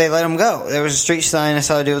 Well, they let him go. There was a street sign. I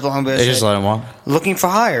saw a dude with a long beard. They just let him walk. Looking for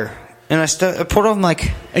hire, and I pulled off. I'm like,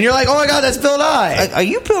 and you're like, oh my god, that's Bill Nye. Like, are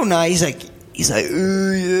you Bill Nye? He's like,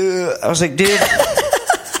 yeah. I was like,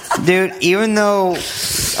 dude, even though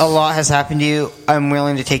a lot has happened to you, I'm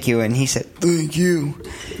willing to take you in. He said, thank you.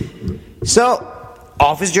 So.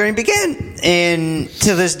 Off his journey began, and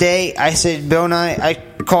to this day, I said, Bill Nye. I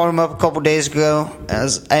called him up a couple days ago,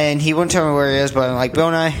 and he wouldn't tell me where he is. But I'm like, Bill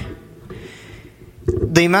Nye,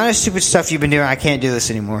 the amount of stupid stuff you've been doing, I can't do this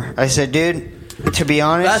anymore. I said, dude, to be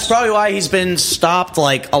honest, that's probably why he's been stopped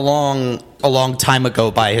like a long time ago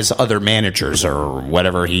by his other managers or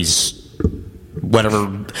whatever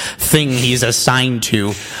thing he's assigned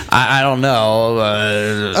to. I don't know.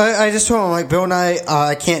 I just told him, like, Bill Nye,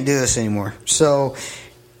 I can't do this anymore. So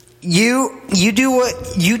you do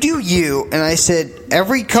what you do, and I said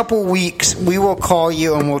every couple weeks we will call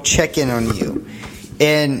you and we'll check in on you.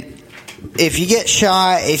 And if you get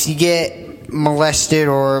shot, if you get molested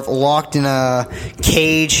or locked in a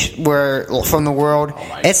cage from the world,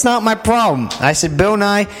 it's not my problem. I said, Bill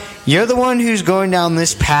Nye, you're the one who's going down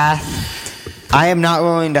this path. I am not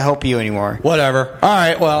willing to help you anymore. Whatever. All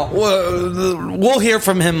right. Well, we'll hear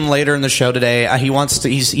from him later in the show today. He wants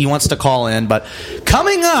to call in. But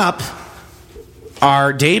coming up,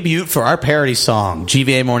 our debut for our parody song,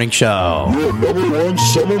 GVA Morning Show. Your number one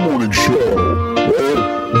summer morning show.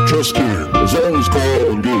 Well, just kidding. As long as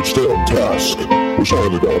Kyle and Gage stay on task, which I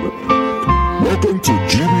highly doubt it. Welcome to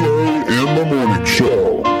GVA in the Morning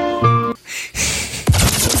Show.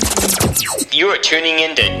 You are tuning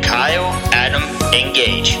in to Kyle, Adam, and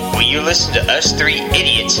Gage, where you listen to us three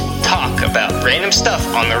idiots talk about random stuff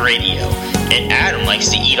on the radio. And Adam likes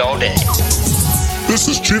to eat all day. This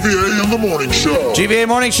is GVA in the Morning Show. GVA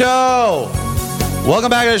Morning Show. Welcome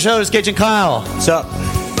back to the show. It's Gage and Kyle. What's up?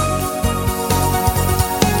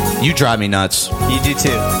 You drive me nuts. You do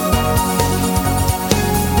too.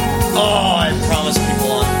 Oh, I promised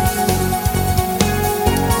people on.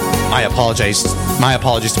 I apologize. My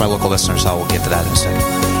apologies to my local listeners. I will get to that in a second.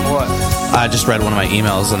 What? I just read one of my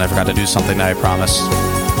emails and I forgot to do something that I promised.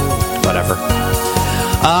 Whatever.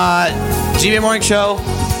 GVA Morning Show.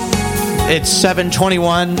 It's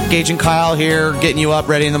 7:21. Gage and Kyle here, getting you up,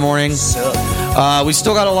 ready in the morning. We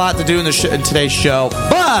still got a lot to do in today's show,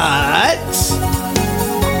 but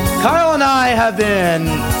Kyle and I have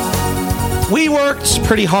we worked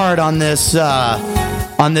pretty hard on this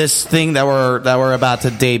thing that we're about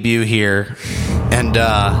to debut here, and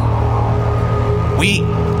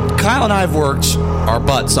Kyle and I have worked our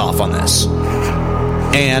butts off on this,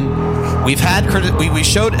 and we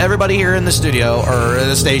showed everybody here in the studio or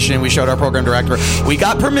the station. We showed our program director. We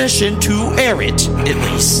got permission to air it. At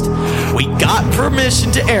least we got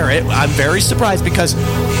permission to air it. I'm very surprised because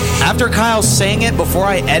after Kyle sang it before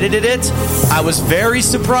I edited it, I was very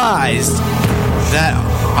surprised that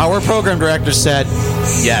our program director said,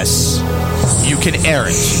 "Yes, you can air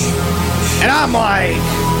it." And I'm like,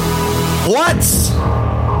 "What?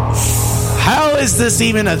 How is this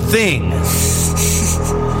even a thing?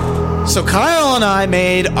 So Kyle and I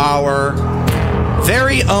made our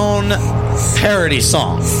very own parody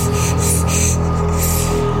song.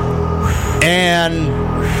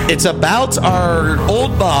 And it's about our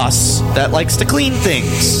old boss that likes to clean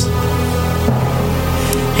things.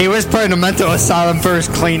 He was put in a mental asylum for his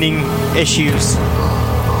cleaning issues.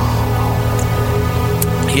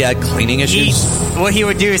 He had cleaning issues? What he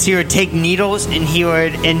would do is he would take needles and he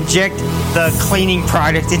would inject the cleaning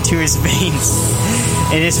product into his veins.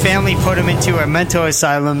 And his family put him into a mental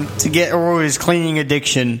asylum to get over his cleaning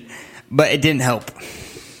addiction, but it didn't help.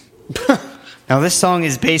 Now, this song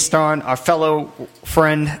is based on our fellow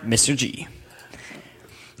friend, Mr. G.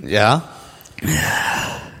 Yeah?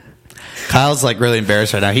 Kyle's like really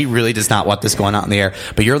embarrassed right now. He really does not want this going out in the air,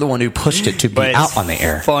 but you're the one who pushed it to be out on the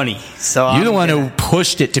air. Funny. So you're the one who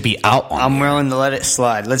pushed it to be out on I'm willing to let it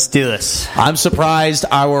slide. Let's do this. I'm surprised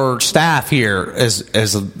our staff here is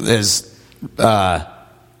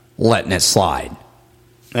letting it slide.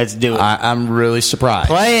 Let's do it. I'm really surprised.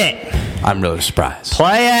 Play it. I'm really surprised.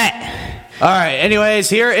 Play it. All right. Anyways,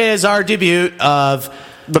 here is our debut of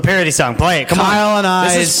the parody song. Play it. Come Kyle on. and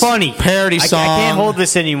I's this is funny. Parody song. I can't hold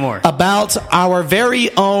this anymore. About our very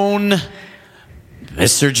own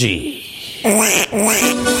Mr. G. My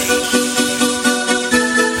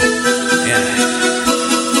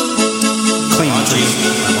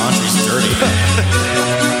laundry's dirty.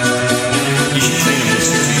 You should clean them,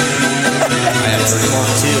 Mr. G. I have dirty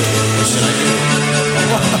clothes too. What should I do?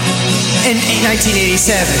 In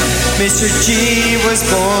 1987, Mr. G was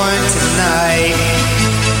born tonight.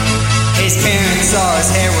 His parents saw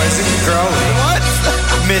his hair wasn't growing. What?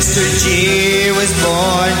 Mr. G was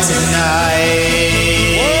born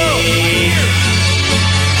tonight.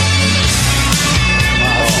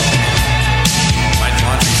 Wow. My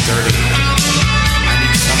laundry's dirty. I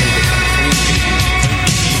need somebody to come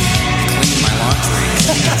clean my laundry.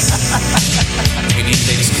 We need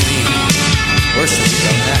things clean. Where should we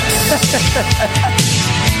go next?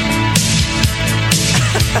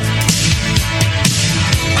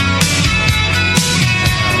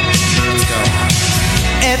 Let's go.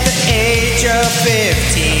 At the age of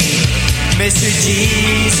 15, Mr.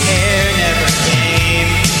 G's hair never came.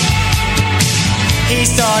 He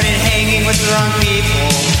started hanging with drunk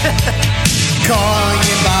people, calling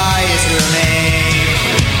him by his real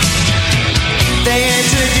name. They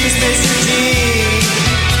introduced Mr. G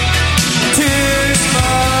to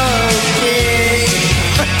smoking.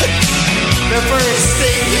 The first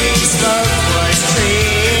thing he smoked was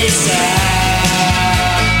tree sap.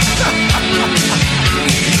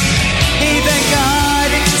 He then got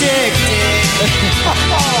addicted,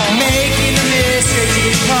 making the Mr. G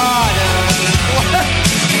product.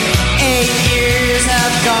 8 years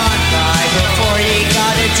have gone by before he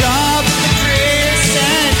got a job at the career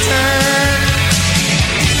center.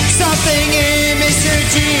 Something in Mr.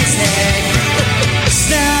 G's head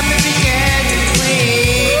snapped and began to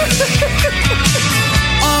clean.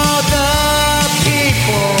 All the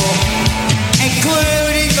people,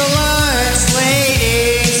 including the lunch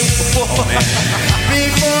ladies.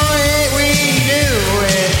 Before we knew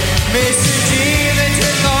it, Mr. G then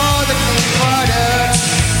took all the clean products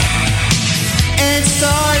and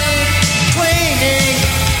started cleaning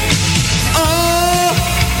all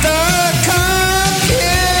the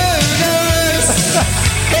computers.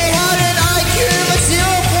 They had an IQ of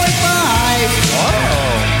 0.5.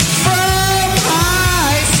 From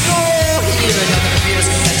high school. He didn't know the computers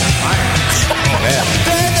could catch on fire.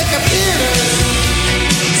 Then the computers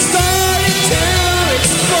started to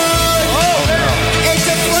explode.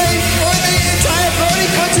 Into flame for the entire Brody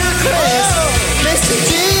Country quiz. Mr.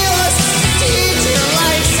 G lost his teacher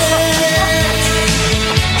license.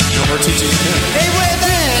 No more teaching him. They went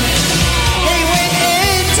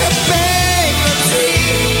into bankruptcy.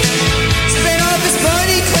 Spent all this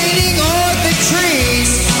money cleaning all the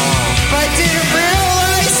trees, but didn't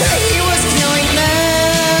realize that he was killing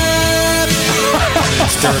them.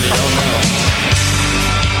 It's dirty, oh no.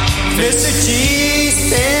 Mr. G's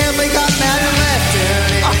family got mad and left him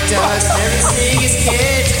in the dust, never seeing his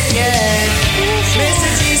kids again. Mr.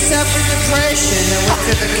 G suffered depression and went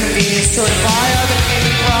to the convenience store to buy all the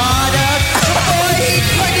cleaning product. Boy, he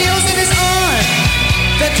put needles in his arm.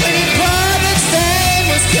 The cleaning product's name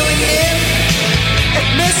was killing him.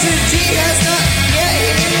 Mr. G has not yet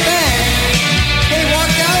hit him then. They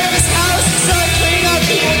walked out of his house and started cleaning out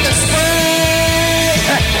people with the spray.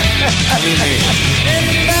 And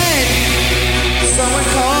then someone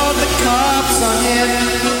called the cops on him.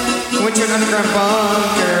 Went to an underground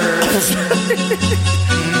bunker.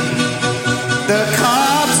 The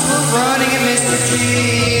cops were running at Mr.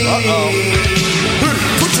 G.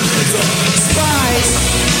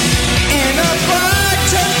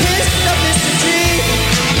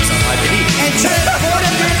 and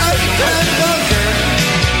transported him to an underground bunker.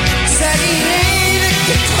 Said he needed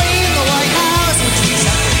to clean the White House, which he's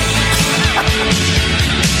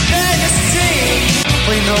then Mr. G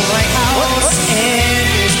cleaned the White House and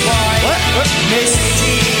his wife. Mr.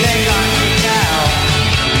 G then got kicked out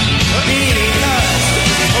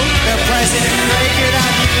because the president figured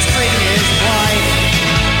out he was cleaning his wife.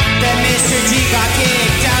 Then Mr. G got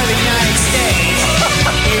kicked out of the United States.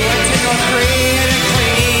 He went to North Korea to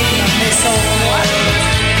clean the missile.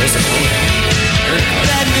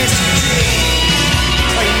 Then Mr. G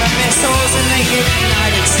cleaned the missiles and they hit the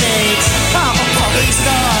United States. He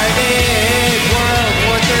started World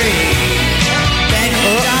War III. Then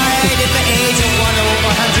he died at the age of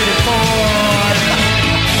 104.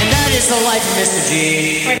 And that is the life of Mr. G.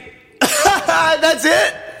 That's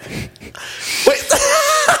it? Wait.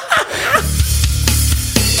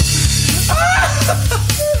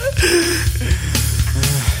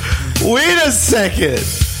 Wait a second.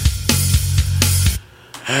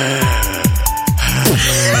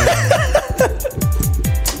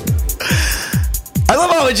 I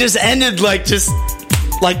love how it just ended just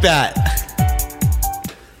like that.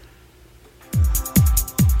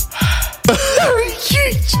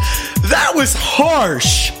 That was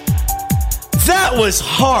harsh. That was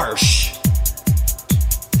harsh.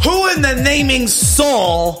 Who in the naming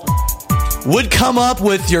soul would come up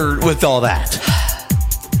with all that?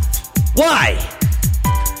 Why?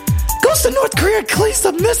 Goes to North Korea, cleans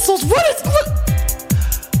the missiles. What?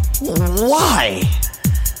 Why?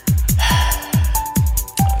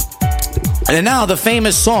 And now the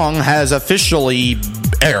famous song has officially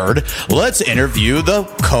aired. Let's interview the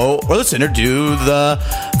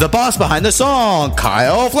boss behind the song,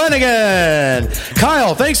 Kyle Flanagan.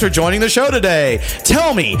 Kyle, thanks for joining the show today.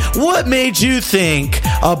 Tell me, what made you think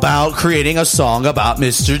about creating a song about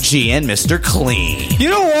Mr. G and Mr. Clean? You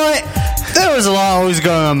know what? There was a lot always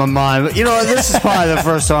going on in my mind, but you know what? This is probably the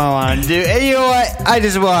first song I wanted to do. And you know what? I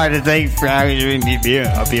just wanted to thank for having me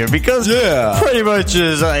up here because pretty much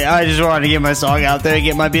I just wanted to get my song out there,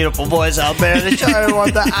 get my beautiful voice out there, and try to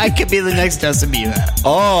want that I could be the next Justin Bieber.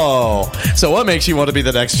 Oh, so what makes you want to be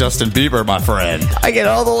the next Justin Bieber, my friend? I get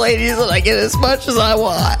all the ladies and I get as much as I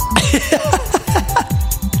want.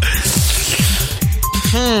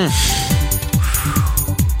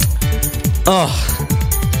 Oh.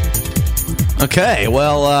 Okay,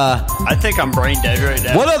 well, I think I'm brain dead right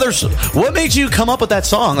now. What made you come up with that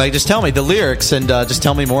song? Just tell me the lyrics and just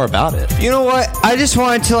tell me more about it. You know what? I just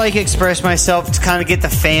wanted to express myself to kind of get the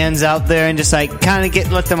fans out there and just kind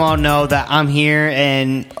of let them all know that I'm here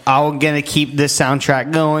and I'm gonna keep this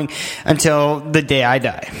soundtrack going until the day I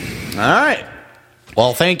die. All right.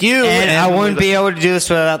 Well, thank you. And I wouldn't be able to do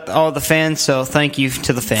this without all the fans, so thank you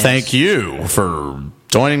to the fans. Thank you for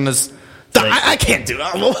joining this. I can't do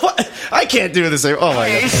it. I can't do this. Oh my God.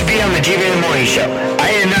 I used to be on the GBA in the Morning Show.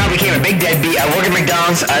 I now became a big deadbeat. I work at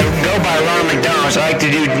McDonald's. I go by Ronald McDonald's. I like to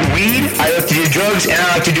do weed. I like to do drugs, and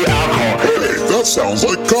I like to do alcohol. Hey, that sounds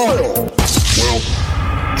like Kyle. Well,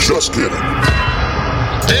 just kidding.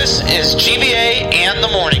 This is GBA and the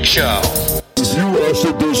Morning Show. If you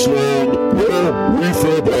lasted this long, well, we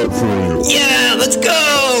feel bad for you. Yeah, let's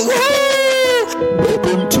go!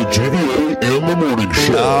 Welcome to GBA and the Morning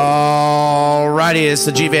Show. Alrighty, it's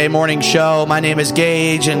the GVA Morning Show. My name is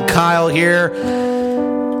Gage and Kyle here.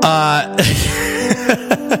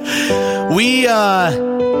 We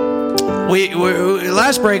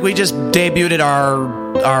last break we just debuted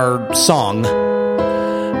our song,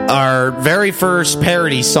 our very first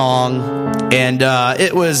parody song, and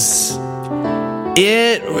it was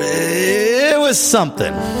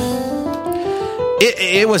something.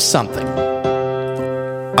 It was something.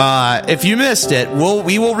 If you missed it,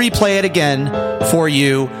 we will replay it again for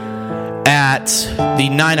you at the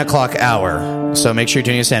 9 o'clock hour. So make sure you're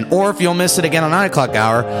tuning us in. Or if you'll miss it again on 9 o'clock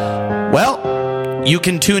hour, well, you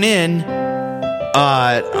can tune in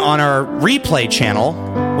on our replay channel.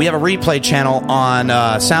 We have a replay channel on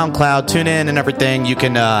SoundCloud. Tune in and everything. You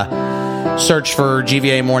can search for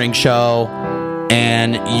GVA Morning Show,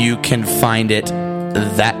 and you can find it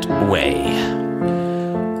that way.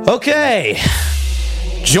 Okay.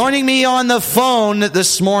 Joining me on the phone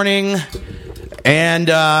this morning, and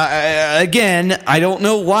again, I don't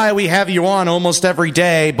know why we have you on almost every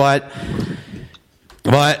day, but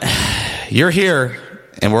you're here,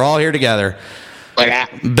 and we're all here together.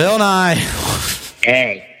 Bill Nye.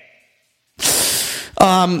 Hey.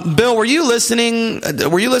 Bill, were you listening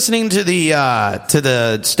to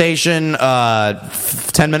the station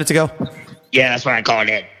 10 minutes ago? Yeah, that's when I called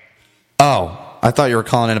in. Oh. I thought you were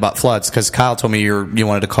calling in about floods because Kyle told me you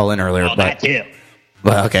wanted to call in earlier. Oh, that too.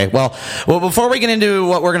 Well, okay. Well, before we get into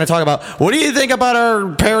what we're going to talk about, what do you think about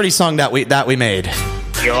our parody song that we made?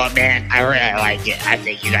 You know what, man? I really like it. I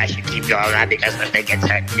think you guys should keep going on because I think it's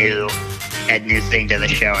a new thing to the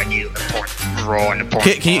show, a new important role and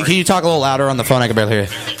important. Can you talk a little louder on the phone? I can barely hear you.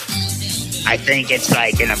 I think it's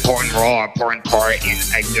like an important role, important part, and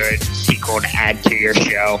a good sequel to add to your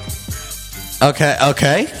show.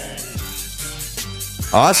 Okay.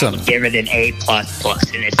 Awesome. Give it an A++,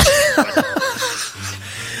 and it's.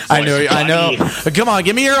 I know. Come on,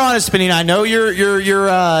 give me your honest opinion. I know you're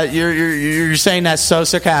saying that so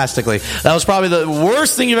sarcastically. That was probably the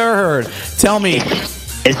worst thing you've ever heard. Tell me.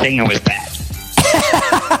 His singing was bad.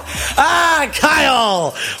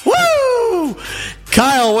 Kyle! Woo!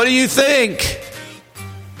 Kyle, what do you think?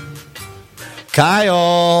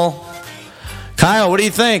 Kyle, what do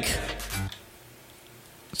you think?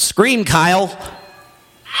 Scream, Kyle.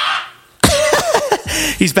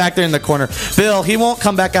 He's back there in the corner. Bill, he won't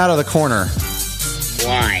come back out of the corner.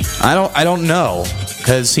 Why? I don't know,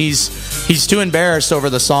 because he's too embarrassed over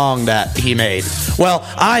the song that he made. Well,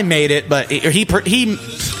 I made it, but he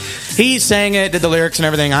sang it, did the lyrics and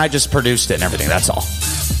everything. I just produced it and everything. That's all.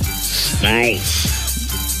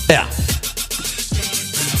 Nice. Yeah.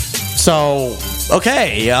 So,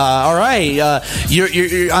 okay, all right.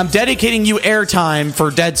 I'm dedicating you airtime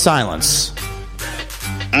for Dead Silence.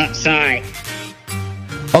 Sorry.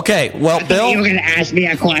 Okay, well, Bill, you were going to ask me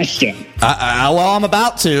a question. Well, I'm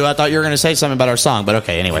about to. I thought you were going to say something about our song, but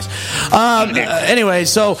okay, anyways. Anyway,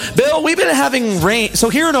 so, Bill, we've been having rain. So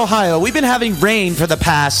here in Ohio, we've been having rain for the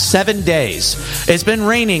past 7 days. It's been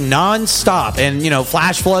raining nonstop, and,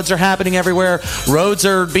 flash floods are happening everywhere. Roads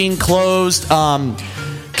are being closed.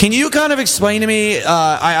 Can you kind of explain to me?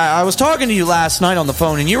 I was talking to you last night on the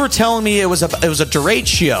phone, and you were telling me it was a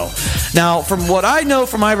derecho. Now, from what I know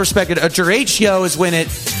from my perspective, a derecho is when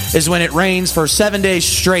it rains for 7 days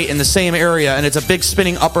straight in the same area, and it's a big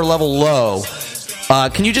spinning upper level low.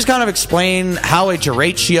 Can you just kind of explain how a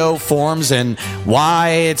derecho forms and why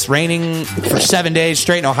it's raining for 7 days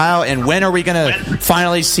straight in Ohio, and when are we going to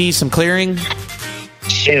finally see some clearing?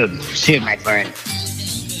 Soon, my friend.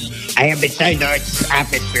 I have been studying the Earth's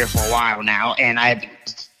atmosphere for a while now, and I've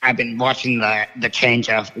been watching the change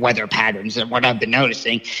of weather patterns, and what I've been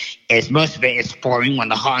noticing is most of it is forming when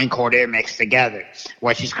the hot and cold air mix together,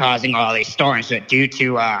 which is causing all these storms. But due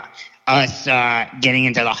to us getting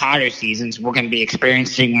into the hotter seasons, we're going to be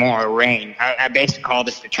experiencing more rain. I basically call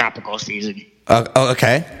this the tropical season.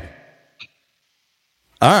 Okay.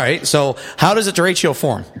 All right. So how does a derecho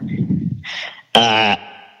form?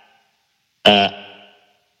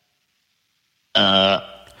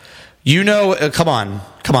 Come on.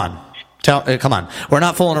 Come on. We're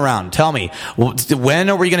not fooling around. Tell me, when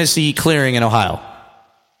are we going to see clearing in Ohio?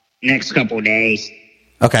 Next couple of days.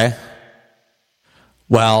 Okay.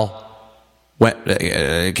 Well,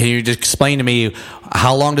 can you just explain to me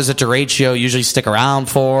how long does a derecho usually stick around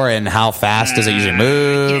for, and how fast does it usually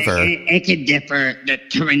move? It can differ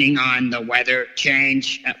depending on the weather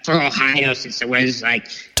change. For Ohio, since the weather's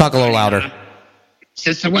talk a little louder.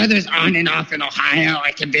 Since the weather's on and off in Ohio,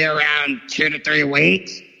 it can be around 2 to 3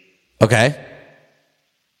 weeks. Okay.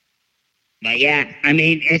 But yeah, I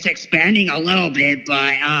mean, it's expanding a little bit, but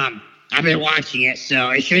I've been watching it,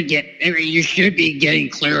 so you should be getting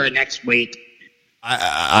clearer next week.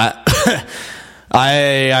 I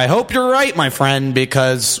hope you're right, my friend,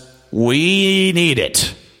 because we need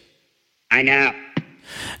it. I know.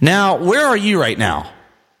 Now, where are you right now?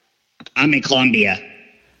 I'm in Columbia.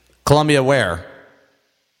 Columbia where?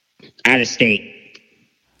 Out of state.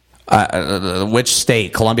 Which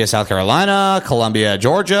state? Columbia, South Carolina? Columbia,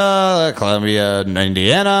 Georgia? Columbia,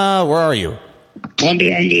 Indiana? Where are you?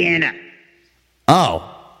 Columbia, Indiana. Oh.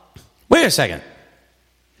 Wait a second.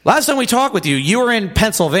 Last time we talked with you, you were in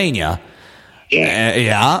Pennsylvania. Yeah.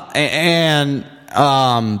 Yeah. And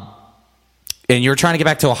you were trying to get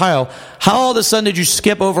back to Ohio. How all of a sudden did you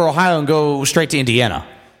skip over Ohio and go straight to Indiana?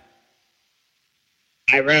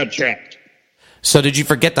 I road tripped. So did you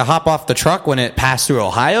forget to hop off the truck when it passed through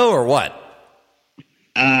Ohio, or what?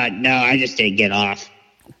 No, I just didn't get off.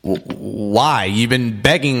 Why? You've been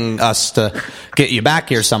begging us to get you back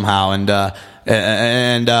here somehow, and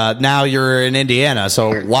now you're in Indiana,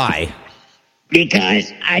 so why?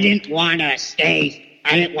 Because I didn't want to stay.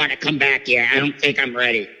 I didn't want to come back here. I don't think I'm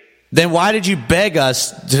ready. Then why did you beg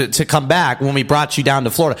us to come back when we brought you down to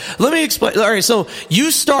Florida? Let me explain. All right, so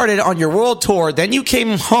you started on your world tour, then you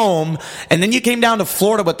came home, and then you came down to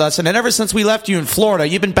Florida with us, and then ever since we left you in Florida,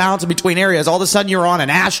 you've been bouncing between areas. All of a sudden, you're on an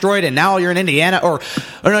asteroid, and now you're in Indiana. Or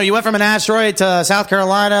no, you went from an asteroid to South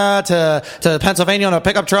Carolina to Pennsylvania on a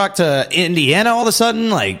pickup truck to Indiana all of a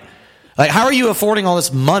sudden? Like, how are you affording all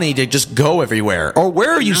this money to just go everywhere? Or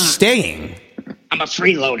where are you staying? I'm a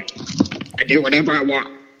freeloader. I do whatever I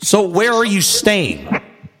want. So where are you staying?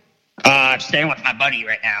 I'm staying with my buddy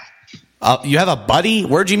right now. You have a buddy?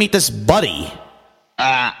 Where'd you meet this buddy?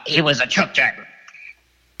 He was a truck driver.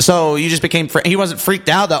 So you just became... he wasn't freaked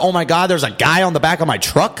out that, oh my God, there's a guy on the back of my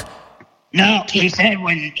truck? No, he said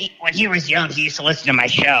when he was young, he used to listen to my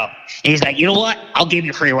show. He's like, you know what? I'll give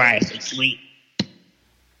you free ride. I said, sweet.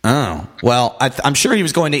 Oh, well, I'm sure he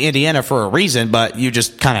was going to Indiana for a reason, but you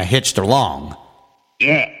just kind of hitched along.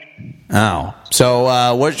 Yeah. Oh,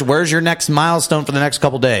 so where's your next milestone for the next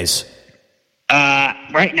couple days?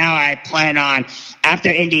 Right now I plan on, after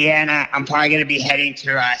Indiana, I'm probably going to be heading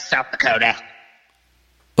to South Dakota.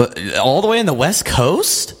 All the way in the West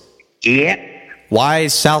Coast? Yep. Why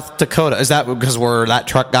South Dakota? Is that because where that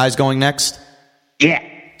truck guy's going next? Yeah.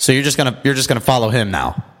 So you're just gonna follow him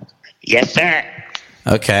now? Yes, sir.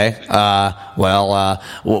 Okay.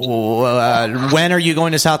 When are you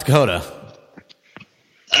going to South Dakota?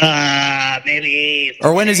 Maybe.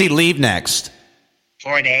 Or when does he leave next?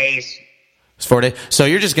 4 days. It's 4 days. So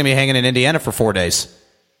you're just gonna be hanging in Indiana for 4 days?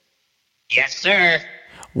 Yes, sir.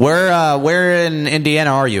 Where in Indiana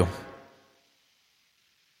are you?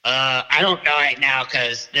 I don't know right now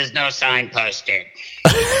because there's no sign posted.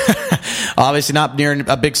 Obviously not near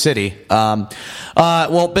a big city.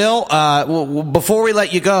 Well, Bill, before we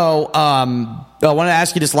let you go, I want to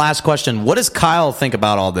ask you this last question. What does Kyle think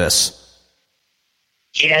about all this?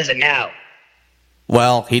 He doesn't know.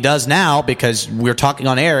 Well, he does now because we're talking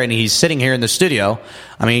on air and he's sitting here in the studio.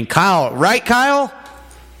 I mean, Kyle, right, Kyle?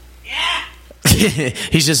 Yeah.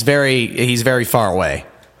 He's very far away.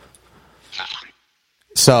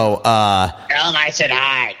 So, Bill and I said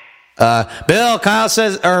hi. Bill, Kyle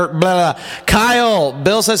says, Kyle,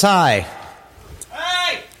 Bill says hi.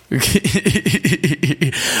 Hey!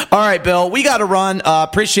 All right, Bill, we got to run.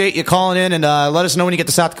 Appreciate you calling in and let us know when you get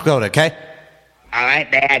to South Dakota, okay? All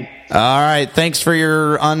right, Dad. All right, thanks for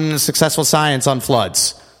your unsuccessful science on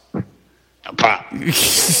floods. No problem.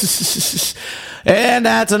 And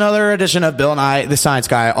that's another edition of Bill and I, the Science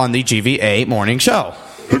Guy, on the GVA Morning Show.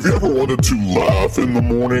 Have you ever wanted to laugh in the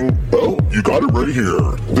morning? Well, you got it right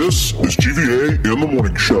here. This is GVA in the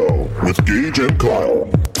Morning Show with Gage and Kyle.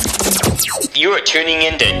 You are tuning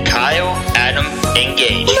in to Kyle, Adam, and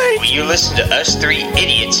Gage, where you listen to us three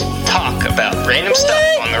idiots talk about random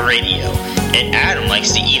stuff on the radio. And Adam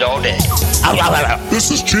likes to eat all day.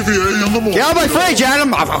 This is GVA in the Morning Show. Get out of my fridge,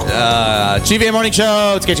 Adam! GVA Morning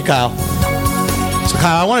Show, it's Gage and Kyle. So,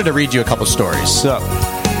 Kyle, I wanted to read you a couple stories. So,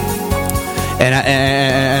 and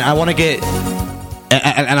I want to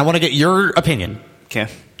get your opinion. Okay.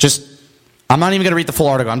 I'm not even going to read the full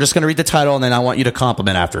article. I'm just going to read the title, and then I want you to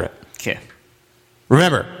compliment after it. Okay.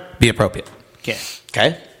 Remember, be appropriate. Okay.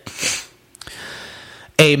 Okay?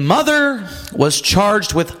 A mother was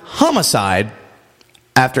charged with homicide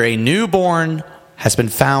after a newborn has been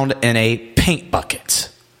found in a paint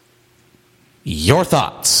bucket. Your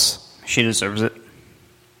thoughts? She deserves it.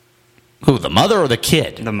 Who, the mother or the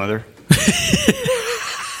kid? The mother.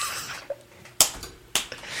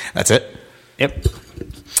 That's it? Yep.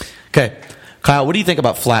 Okay. Kyle, what do you think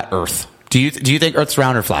about flat Earth? Do you think Earth's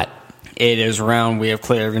round or flat? It is round. We have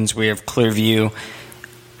clear evidence. We have clear view.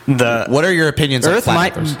 What are your opinions on Earth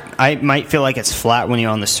flat Earth? I might feel like it's flat when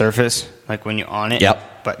you're on the surface, like when you're on it.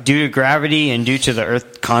 Yep. But due to gravity and due to the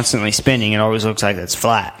Earth constantly spinning, it always looks like it's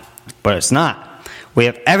flat. But it's not. We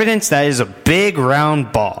have evidence that is a big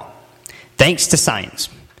round ball, thanks to science.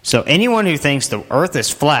 So anyone who thinks the Earth is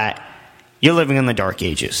flat, you're living in the dark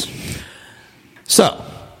ages. So,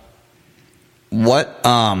 what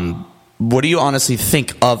do you honestly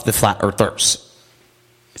think of the flat Earthers?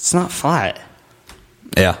 It's not flat.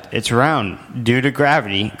 Yeah. It's round due to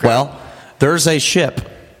gravity. Well, there's a ship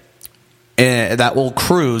that will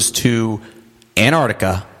cruise to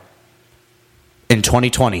Antarctica in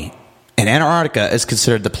 2020. And Antarctica is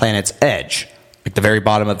considered the planet's edge, like the very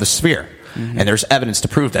bottom of the sphere. Mm-hmm. And there's evidence to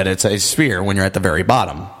prove that it's a sphere when you're at the very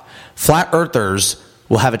bottom. Flat Earthers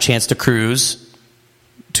will have a chance to cruise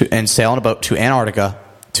and sail on a boat to Antarctica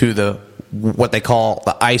to what they call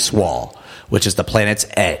the ice wall, which is the planet's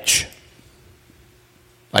edge.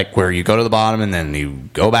 Like where you go to the bottom and then you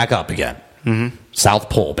go back up again. Mm-hmm. South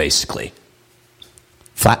Pole, basically.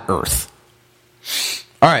 Flat Earth.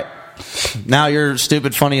 All right. Now your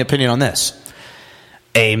stupid, funny opinion on this.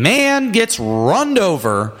 A man gets run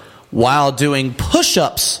over while doing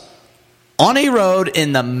push-ups on a road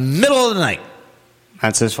in the middle of the night.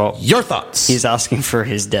 That's his fault. Your thoughts? He's asking for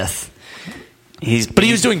his death. But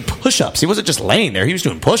he was doing push-ups. He wasn't just laying there. He was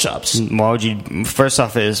doing push-ups. Why would you? First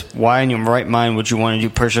off, why in your right mind would you want to do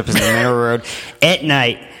push-ups in the middle of the road at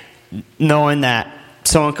night, knowing that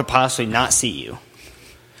someone could possibly not see you?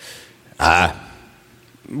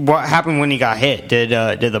 What happened when he got hit? Did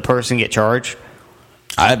the person get charged?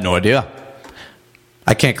 I have no idea.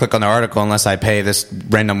 I can't click on the article unless I pay this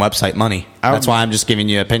random website money. That's why I'm just giving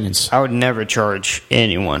you opinions. I would never charge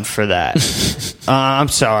anyone for that. I'm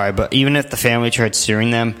sorry, but even if the family tried suing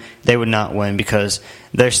them, they would not win because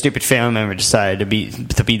their stupid family member decided to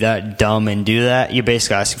be that dumb and do that. You're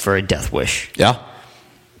basically asking for a death wish. Yeah.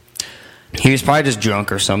 He was probably just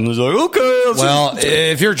drunk or something. He was like, okay. Well,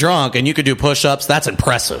 if you're drunk and you could do push-ups, that's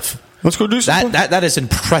impressive. Let's go do some that is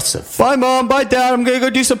impressive. Bye, Mom. Bye, Dad. I'm going to go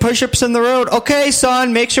do some push-ups in the road. Okay,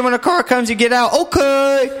 son. Make sure when a car comes, you get out.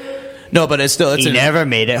 Okay. No, but it's never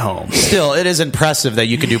made it home. Still, it is impressive that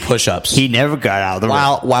you can do push-ups. He never got out of the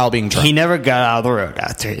road. While being drunk. He never got out of the road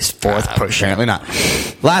after his fourth push-up. Apparently not.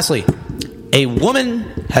 Lastly, a woman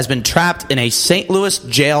has been trapped in a St. Louis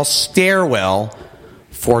jail stairwell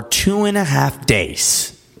for 2.5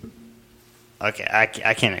 days. Okay, I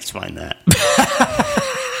can't explain that.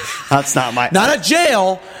 That's not a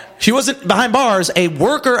jail. She wasn't behind bars. A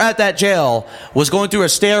worker at that jail was going through a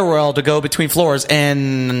stairwell to go between floors,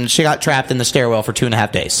 and she got trapped in the stairwell for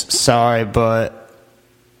 2.5 days. Sorry, but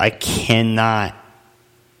I cannot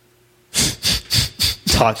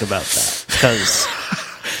talk about that because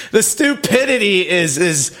the stupidity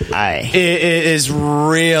is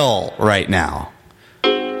real right now.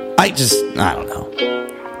 I don't know.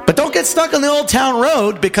 But don't get stuck on the Old Town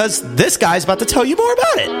Road because this guy's about to tell you more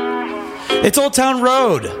about it. It's Old Town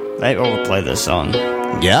Road. They overplay this song.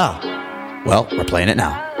 Yeah. Well, we're playing it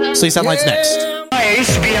now. Sleep Soundlight's next. I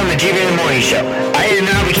used to be on the GBA Morning Show. I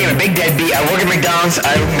now became a big deadbeat. I work at McDonald's.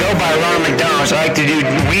 I go by Ronald McDonald's. I like to do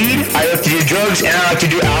weed. I like to do drugs, and I like to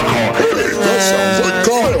do alcohol. That sounds like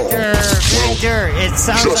Kyle. Victor. It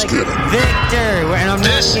sounds just like kidding. Victor.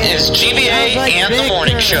 This is GBA and the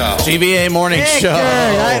Morning Show. GBA Morning Show.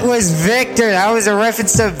 That was Victor. That was a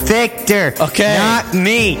reference to Victor. Okay. Not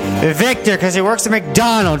me. Victor, because he works at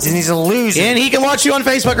McDonald's and he's a loser. And he can watch you on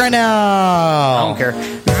Facebook right now. I don't care.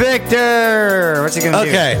 Victor. What's he going to do?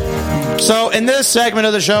 Okay. So in this segment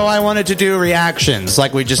of the show, I wanted to do reactions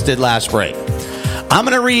like we just did last break. I'm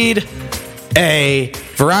going to read a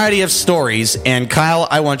variety of stories, and Kyle,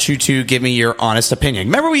 I want you to give me your honest opinion.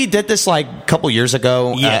 Remember we did this like a couple years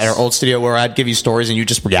ago at our old studio where I'd give you stories and you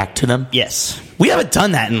just react to them? Yes. We haven't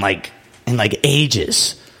done that in like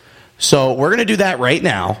ages. So we're going to do that right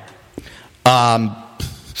now.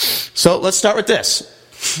 So let's start with this.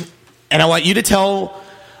 And I want you to tell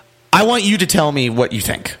me what you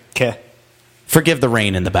think. Okay. Forgive the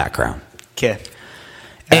rain in the background. Okay.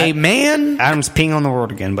 A man... Adam's peeing on the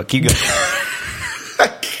world again, but keep going.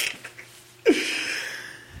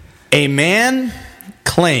 A man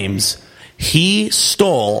claims he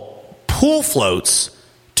stole pool floats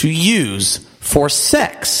to use for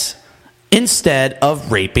sex instead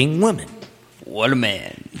of raping women. What a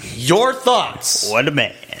man. Your thoughts. What a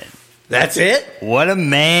man. That's it? What a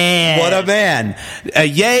man. What a man. A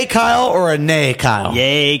yay, Kyle, or a nay, Kyle?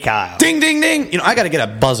 Yay, Kyle. Ding, ding, ding. I got to get a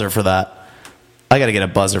buzzer for that.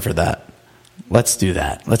 Let's do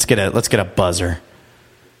that. Let's get a buzzer.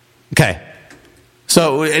 Okay.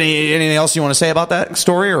 So, anything else you want to say about that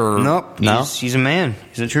story, or nope? No. He's a man.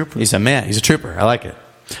 He's a trooper. He's a man. He's a trooper. I like it.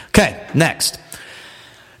 Okay. Next,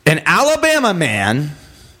 an Alabama man.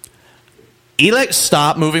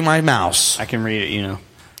 Stop moving my mouse. I can read it.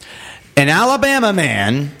 An Alabama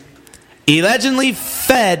man allegedly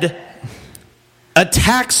fed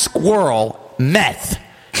attacked squirrel meth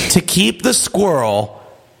to keep the squirrel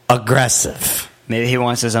aggressive. Maybe he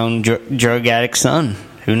wants his own drug addict son.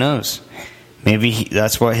 Who knows? Maybe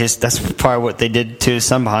that's probably what they did to his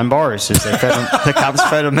son behind bars. Is they fed him, the cops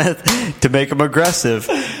fed him meth to make him aggressive.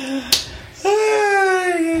 Here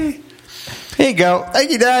you go.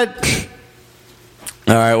 Thank you, Dad.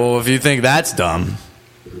 All right. Well, if you think that's dumb.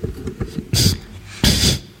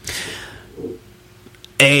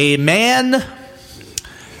 A man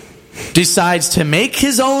decides to make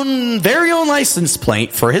his very own license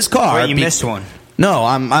plate for his car. Wait, you missed one. No,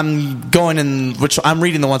 I'm going in which I'm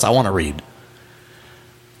reading the ones I want to read.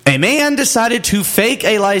 A man decided to fake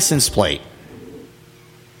a license plate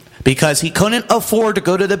because he couldn't afford to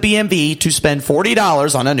go to the BMV to spend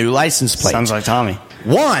 $40 on a new license plate. Sounds like Tommy.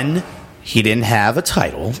 One, he didn't have a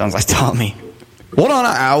title. Sounds like Tommy. Hold on,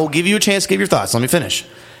 I will give you a chance to give your thoughts. Let me finish.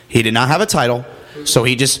 He did not have a title, so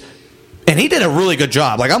he did a really good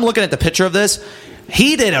job. Like, I'm looking at the picture of this.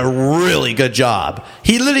 He did a really good job.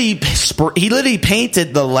 He literally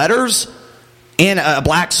painted the letters and a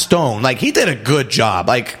black stone. Like, he did a good job.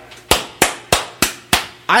 Like,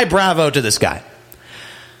 I bravo to this guy.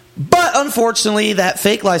 But unfortunately, that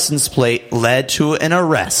fake license plate led to an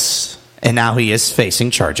arrest. And now he is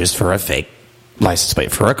facing charges for a fake license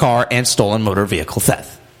plate for a car and stolen motor vehicle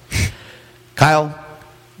theft. Kyle,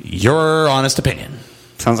 your honest opinion.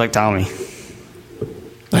 Sounds like Tommy.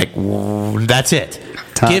 Like, that's it.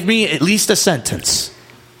 Give me at least a sentence.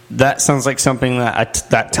 That sounds like something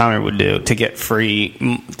that Tommy would do to get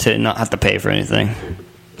free, to not have to pay for anything.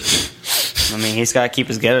 I mean, he's got to keep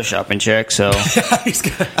his ghetto shop in check, so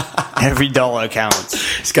every dollar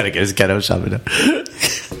counts. He's got to get his ghetto shop in check.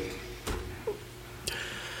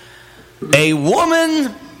 A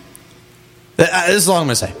woman... This is all I'm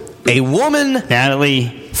going to say. A woman...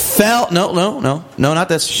 Natalie... Fell... No, not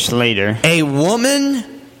this. Slater. A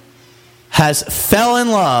woman has fell in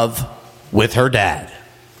love with her dad.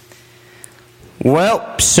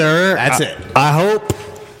 Well, sir... That's it. I hope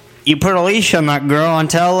you put a leash on that girl and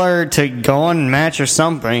tell her to go on and match or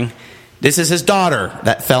something. This is his daughter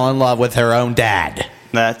that fell in love with her own dad.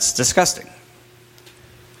 That's disgusting.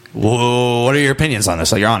 Whoa, what are your opinions on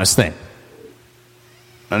this? Like, your honest thing.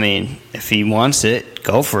 I mean, if he wants it,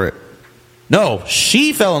 go for it. No,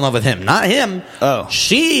 she fell in love with him, not him. Oh.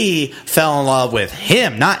 She fell in love with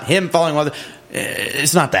him, not him falling in love with...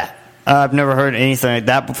 It's not that. I've never heard anything like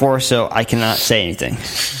that before, so I cannot say anything.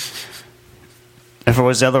 If it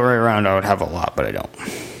was the other way around, I would have a lot, but I don't.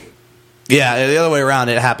 Yeah, the other way around,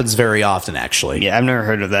 it happens very often, actually. Yeah, I've never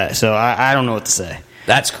heard of that, so I don't know what to say.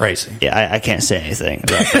 That's crazy. Yeah, I can't say anything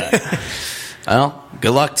about that. Well,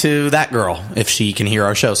 good luck to that girl if she can hear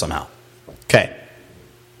our show somehow. Okay.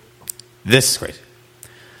 This is crazy.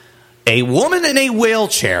 A woman in a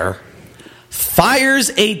wheelchair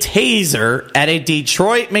fires a taser at a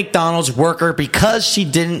Detroit McDonald's worker because she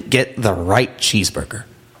didn't get the right cheeseburger.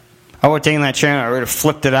 I would have taken that chair and I would have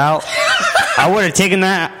flipped it out. I would have taken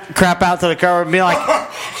that crap out to the car and be like,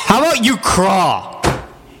 how about you crawl?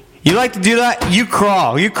 You like to do that? You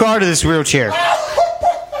crawl. You crawl to this wheelchair.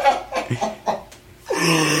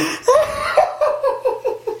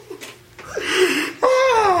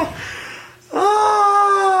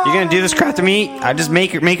 You're gonna do this crap to me? I just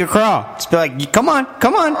make her crawl. Just be like, come on.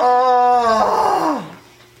 Oh,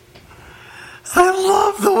 I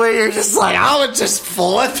love the way you're just like, I would just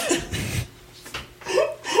flip it.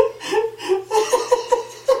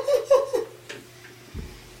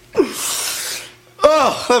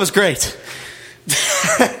 Oh, that was great.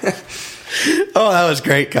 Oh, that was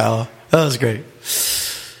great, Kyle. That was great.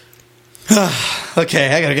 Okay,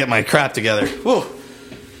 I gotta get my crap together. Whoa.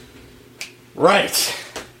 Right.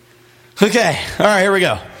 Okay, all right, here we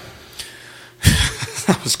go.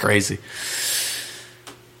 That was crazy.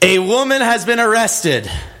 A woman has been arrested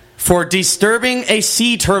for disturbing a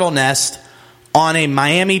sea turtle nest on a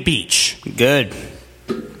Miami beach. Good.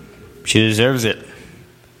 She deserves it.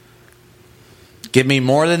 Give me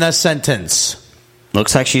more than a sentence.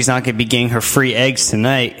 Looks like she's not going to be getting her free eggs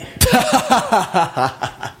tonight.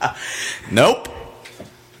 Nope.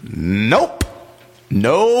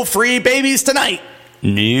 No free babies tonight.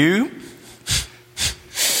 No.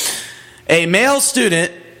 A male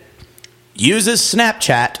student uses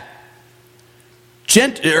Snapchat. So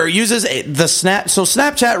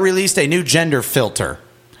Snapchat released a new gender filter.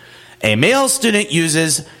 A male student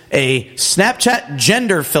uses a Snapchat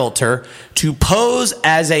gender filter to pose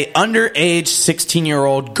as a underage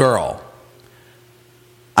 16-year-old girl.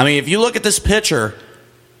 I mean, if you look at this picture,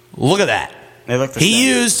 look at that. They look the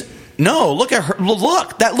same. Look at her.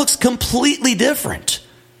 Look, that looks completely different.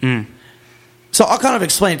 So I'll kind of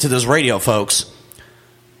explain it to those radio folks.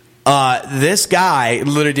 This guy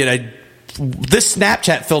literally this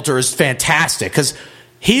Snapchat filter is fantastic because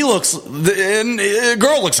the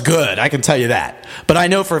girl looks good, I can tell you that. But I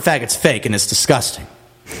know for a fact it's fake and it's disgusting.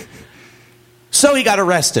 So he got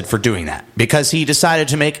arrested for doing that because he decided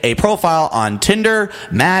to make a profile on Tinder,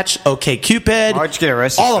 Match, OkCupid. Why'd you get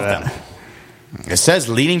arrested? All of them. It says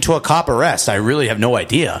leading to a cop arrest. I really have no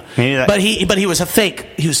idea. But he was a fake.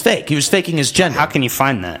 He was fake. He was faking his gender. How can you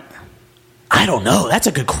find that? I don't know. That's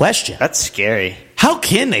a good question. That's scary. How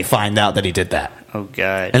can they find out that he did that? Oh,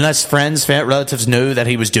 God. Unless friends, relatives knew that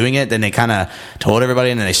he was doing it, then they kind of told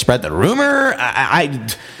everybody and then they spread the rumor. I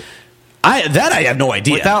have no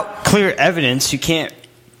idea. Without clear evidence, you can't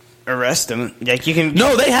arrest him. Like you can.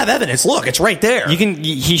 No, they have evidence. Look, it's right there.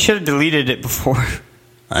 He should have deleted it before.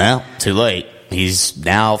 Well, too late. He's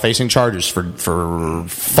now facing charges for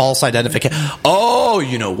false identification. Oh,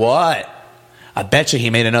 you know what? I bet you he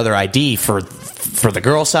made another ID for the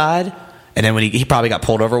girl side, and then when he probably got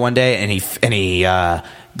pulled over one day, and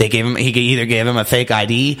He either gave him a fake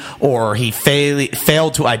ID or he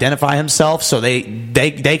failed to identify himself. So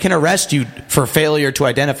they can arrest you for failure to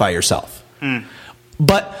identify yourself.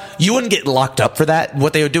 But you wouldn't get locked up for that.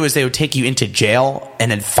 What they would do is they would take you into jail and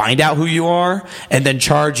then find out who you are and then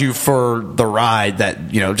charge you for the ride that,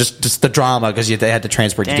 just the drama because they had to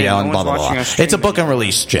transport you to jail and blah, blah, blah. It's a book and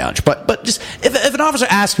release challenge. But just if an officer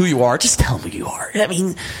asks who you are, just tell them who you are. I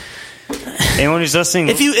mean, anyone who's listening,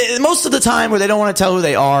 most of the time where they don't want to tell who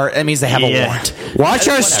they are, it means they have a warrant. Watch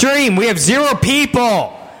our stream. We have 0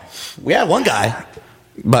 people. We have one guy,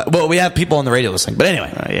 but we have people on the radio listening. But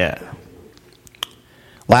anyway,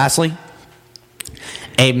 lastly,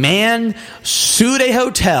 a man sued a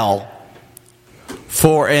hotel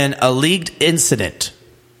for an alleged incident.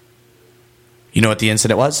 You know what the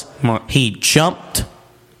incident was? What? He jumped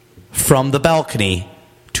from the balcony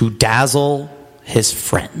to dazzle his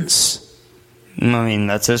friends. I mean,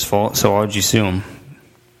 that's his fault, so why would you sue him?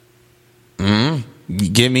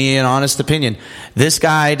 Give me an honest opinion. This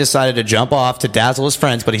guy decided to jump off to dazzle his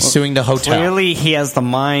friends, but he's suing the hotel. Clearly, he has the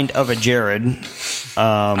mind of a Jared.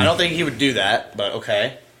 I don't think he would do that, but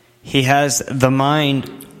okay. He has the mind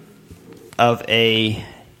of a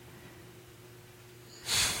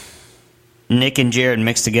Nick and Jared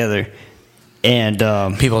mixed together. And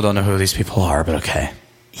people don't know who these people are, but okay.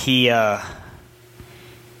 He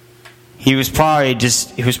was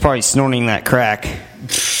probably snorting that crack.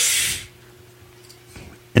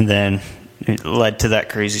 And then it led to that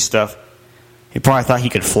crazy stuff. He probably thought he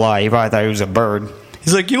could fly. He probably thought he was a bird.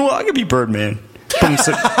 He's like, you know what? I could be Birdman.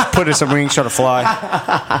 Put in some wings, try to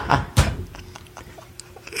fly.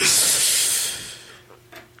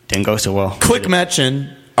 Didn't go so well. Quick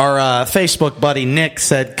mention, our Facebook buddy Nick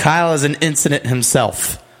said Kyle is an incident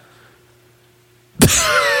himself.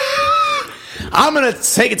 I'm going to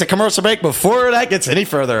take it to commercial break before that gets any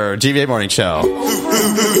further. GVA Morning Show.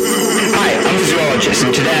 Hi, I'm a zoologist,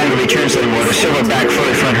 and today I'm going to be translating what a silverback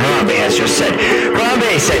furry friend Harambe has just said.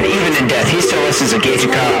 Harambe said even in death, he still listens to Gage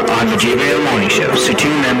and Kyle on the GVA Morning Show, so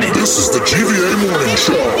tune them in. This is the GVA Morning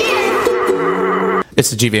Show.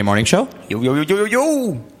 It's the GVA Morning Show. Yo.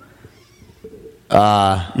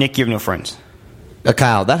 Nick, you have no friends.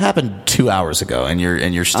 Kyle, that happened 2 hours ago, and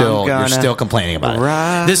you're still complaining about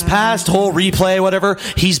it. This past whole replay, whatever,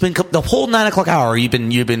 he's been the whole 9 o'clock hour.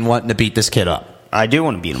 You've been wanting to beat this kid up. I do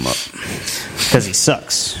want to beat him up because he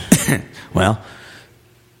sucks. Well,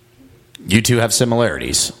 you two have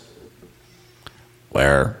similarities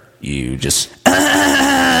where you just.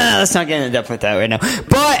 Let's not get into depth with that right now.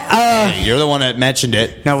 But you're the one that mentioned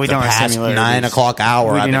it. No, we don't have similarities. 9 o'clock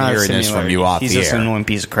hour. I've been hearing this from you off the air. He's just an annoying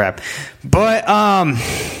piece of crap. But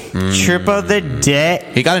trip of the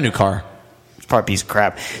day. He got a new car. It's probably a piece of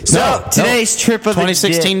crap. So today's trip of the day.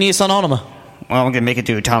 2016 Nissan Altima. Well, I'm gonna make it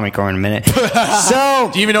to a Tommy car in a minute.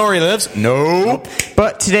 So, do you even know where he lives? Nope.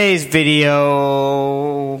 But today's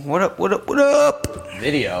video. What up?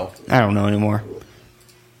 Video. I don't know anymore.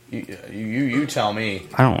 You tell me.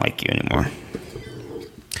 I don't like you anymore.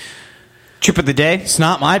 Trip of the day? It's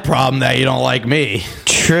not my problem that you don't like me.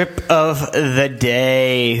 Trip of the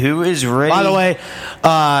day. Who is ready? By the way,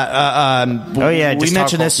 we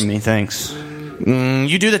mentioned this. To me, thanks.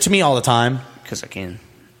 You do that to me all the time. Because I can.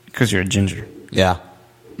 Because you're a ginger. Yeah.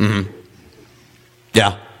 Mm-hmm.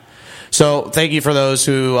 Yeah. So thank you for those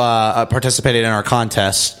who participated in our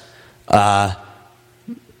contest.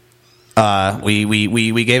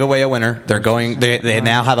 We gave away a winner. They're going. They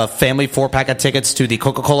now have a family 4-pack of tickets to the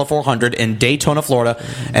Coca-Cola 400 in Daytona, Florida,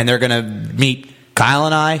 and they're going to meet Kyle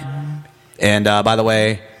and I. And by the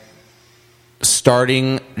way,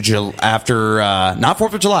 starting after not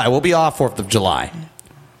 4th of July, we'll be off 4th of July,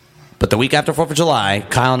 but the week after 4th of July,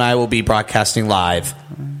 Kyle and I will be broadcasting live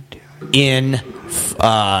in.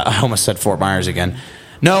 I almost said Fort Myers again.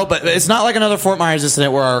 No, but it's not like another Fort Myers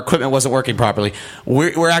incident where our equipment wasn't working properly.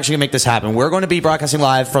 We're actually going to make this happen. We're going to be broadcasting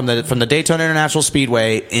live from the Daytona International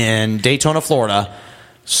Speedway in Daytona, Florida,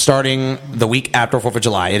 starting the week after 4th of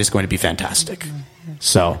July. It is going to be fantastic.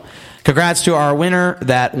 So, congrats to our winner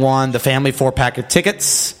that won the family 4-pack of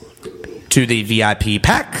tickets to the VIP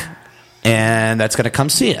pack, and that's going to come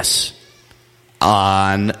see us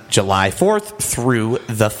on July 4th through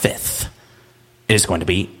the 5th. It is going to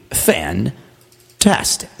be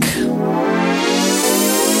fantastic.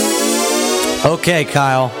 Okay,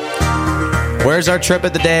 Kyle. Where's our trip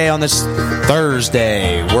of the day on this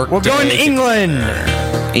Thursday? We're going to England.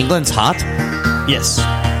 England's hot? Yes.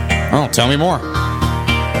 Oh, tell me more.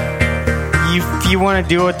 If you want to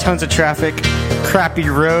deal with tons of traffic, crappy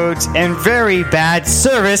roads, and very bad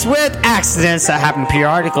service with accidents that happen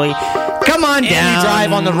periodically, Come on down. And you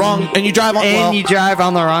drive on the wrong. And you drive on. And you drive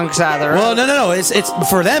on the wrong side of the road. Well, no. It's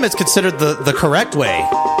for them. It's considered the correct way.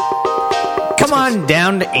 Come on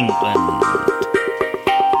down to England.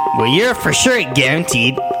 Well, you're for sure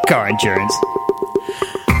guaranteed car insurance.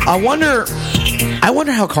 I wonder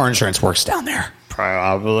how car insurance works down there.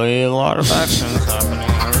 Probably a lot of accidents happening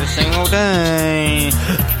every single day.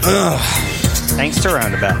 Thanks to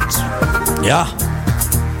roundabouts. Yeah.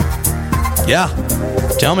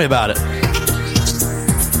 Tell me about it.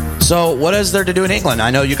 So, what is there to do in England?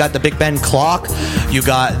 I know you got the Big Ben clock. You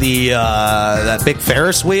got the that big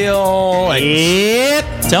Ferris wheel. Yep.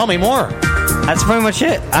 Tell me more. That's pretty much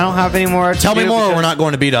it. I don't have any more. Tell me more. Or we're not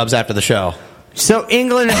going to B-dubs after the show. So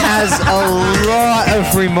England has a lot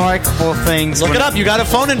of remarkable things. Look it up. You got a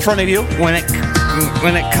phone in front of you. When it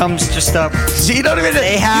comes to stuff, so you don't even.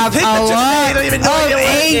 They have a lot don't even know of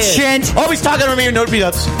ancient. Oh, he's talking to me. No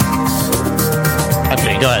B-dubs.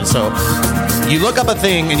 Okay, go ahead. So you look up a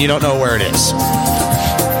thing and you don't know where it is.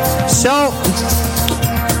 So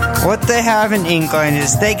what they have in England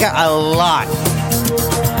is they got a lot.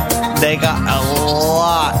 They got a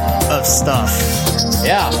lot of stuff.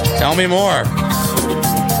 Yeah, tell me more.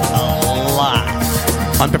 A lot.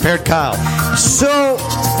 Unprepared Kyle. So,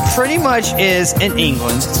 pretty much is in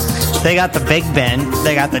England, they got the Big Ben,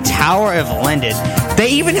 they got the Tower of London, they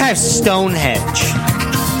even have Stonehenge.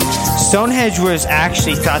 Stonehenge was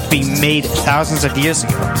actually thought to be made thousands of years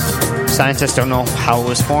ago. Scientists don't know how it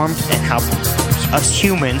was formed and how us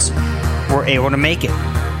humans were able to make it.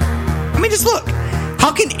 I mean, just look.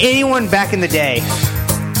 How can anyone back in the day,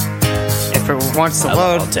 if it wants to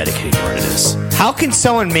load, I'll dedicate where it is. How can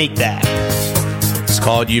someone make that? It's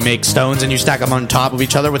called you make stones and you stack them on top of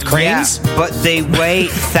each other with cranes. Yeah, but they weigh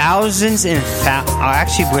thousands and I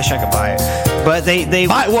actually wish I could buy it. But they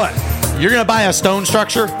buy what? You're gonna buy a stone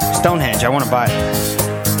structure? Stonehenge. I want to buy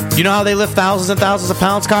it. You know how they lift thousands and thousands of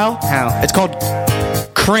pounds, Kyle? How? It's called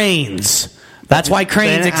cranes. That's why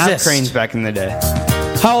cranes exist. exist. Cranes back in the day.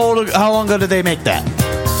 How long ago did they make that?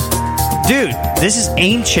 Dude, this is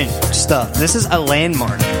ancient stuff. This is a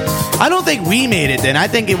landmark. I don't think we made it then. I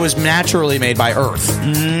think it was naturally made by Earth.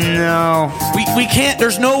 No. We can't.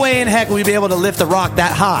 There's no way in heck we'd be able to lift a rock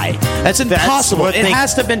that high. That's impossible. It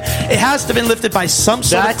has to have been lifted by some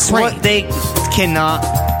sort of crane. That's what they cannot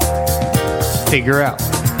figure out.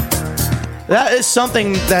 That is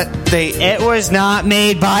something that It was not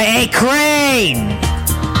made by a crane.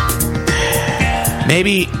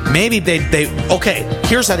 Maybe they okay,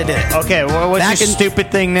 here's how they did it. Okay, well, what's your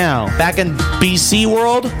stupid thing now? Back in BC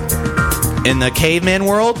world, in the caveman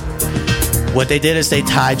world, what they did is they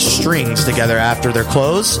tied strings together after their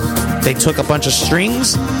clothes. They took a bunch of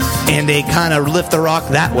strings and they kind of lift the rock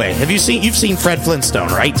that way. You've seen Fred Flintstone,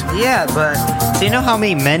 right? Yeah, but do you know how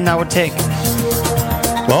many men that would take?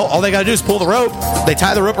 Well, all they gotta do is pull the rope. They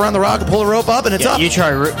tie the rope around the rock and pull the rope up and it's up. You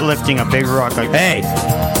try lifting a big rock like that. Hey,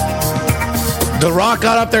 the rock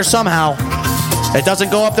got up there somehow. It doesn't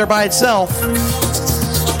go up there by itself.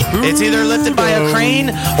 It's either lifted by a crane,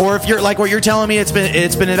 or if you're like what you're telling me, it's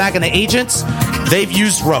been back in the ancients. They've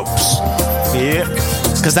used ropes. Yeah,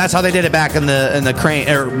 because that's how they did it back in the crane,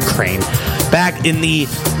 back in the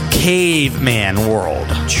caveman world.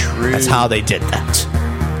 True. That's how they did that.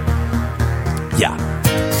 Yeah,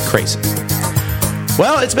 crazy.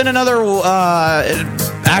 Well, it's been another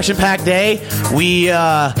action-packed day. We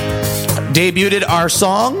debuted our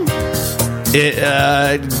song.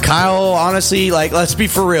 Kyle, honestly, let's be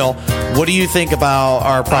for real. What do you think about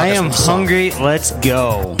our progress? I am hungry. Let's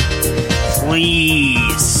go.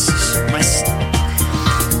 Please.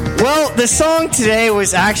 Well, the song today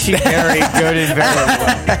was actually very good and very well.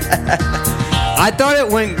 I thought it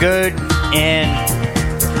went good, and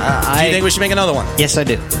do you think we should make another one? Yes, I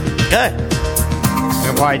do. Okay.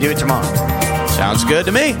 We'll probably do it tomorrow. Sounds good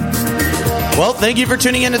to me. Well, thank you for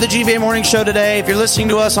tuning into the GBA Morning Show today. If you're listening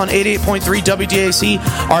to us on 88.3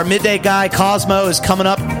 WDAC, our midday guy, Cosmo, is coming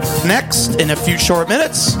up next in a few short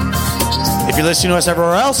minutes. If you're listening to us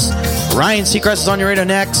everywhere else, Ryan Seacrest is on your radio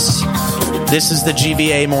next. This is the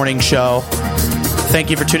GBA Morning Show. Thank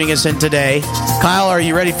you for tuning us in today. Kyle, are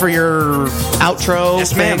you ready for your outro?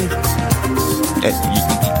 Yes, ma'am.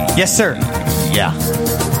 Yes, sir. Yeah.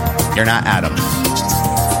 You're not Adam.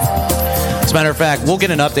 As a matter of fact, we'll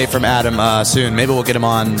get an update from Adam soon. Maybe we'll get him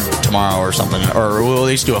on tomorrow or something, or we'll at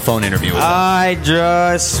least do a phone interview with him. I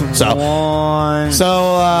just want...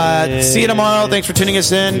 So, see you tomorrow. Thanks for tuning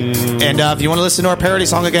us in. And if you want to listen to our parody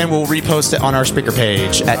song again, we'll repost it on our speaker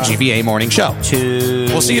page at GBA Morning Show.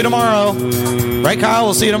 We'll see you tomorrow. Right, Kyle?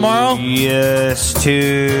 We'll see you tomorrow? Yes,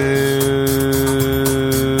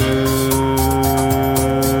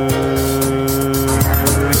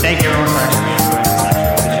 Thank you, everyone.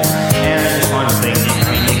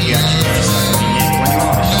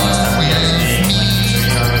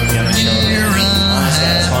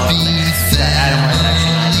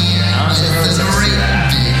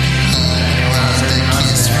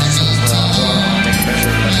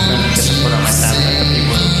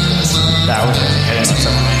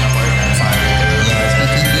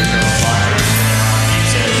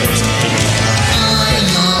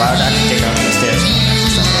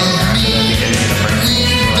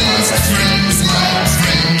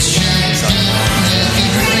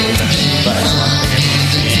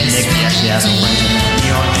 Yeah, so we're into that.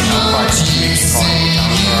 You know what I mean? I'll probably just make a call every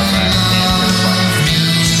time for our fact.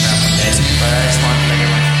 But I just wanted to thank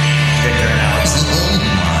everyone for being Victor and Alex.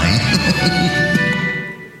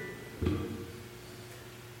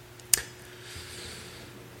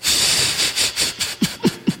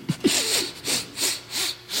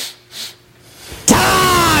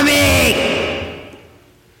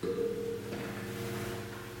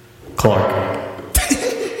 Clark.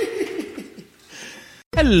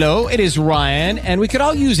 Hello, it is Ryan, and we could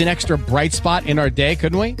all use an extra bright spot in our day,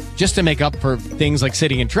 couldn't we? Just to make up for things like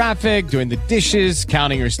sitting in traffic, doing the dishes,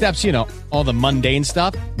 counting your steps, you know, all the mundane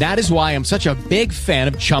stuff. That is why I'm such a big fan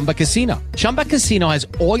of Chumba Casino. Chumba Casino has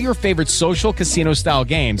all your favorite social casino-style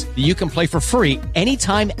games that you can play for free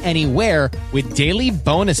anytime, anywhere with daily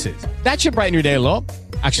bonuses. That should brighten your day a little.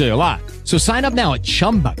 Actually, a lot. So sign up now at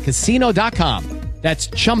ChumbaCasino.com. That's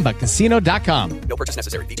ChumbaCasino.com. No purchase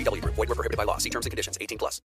necessary. VGW Group. Void where prohibited by law. See terms and conditions. 18+.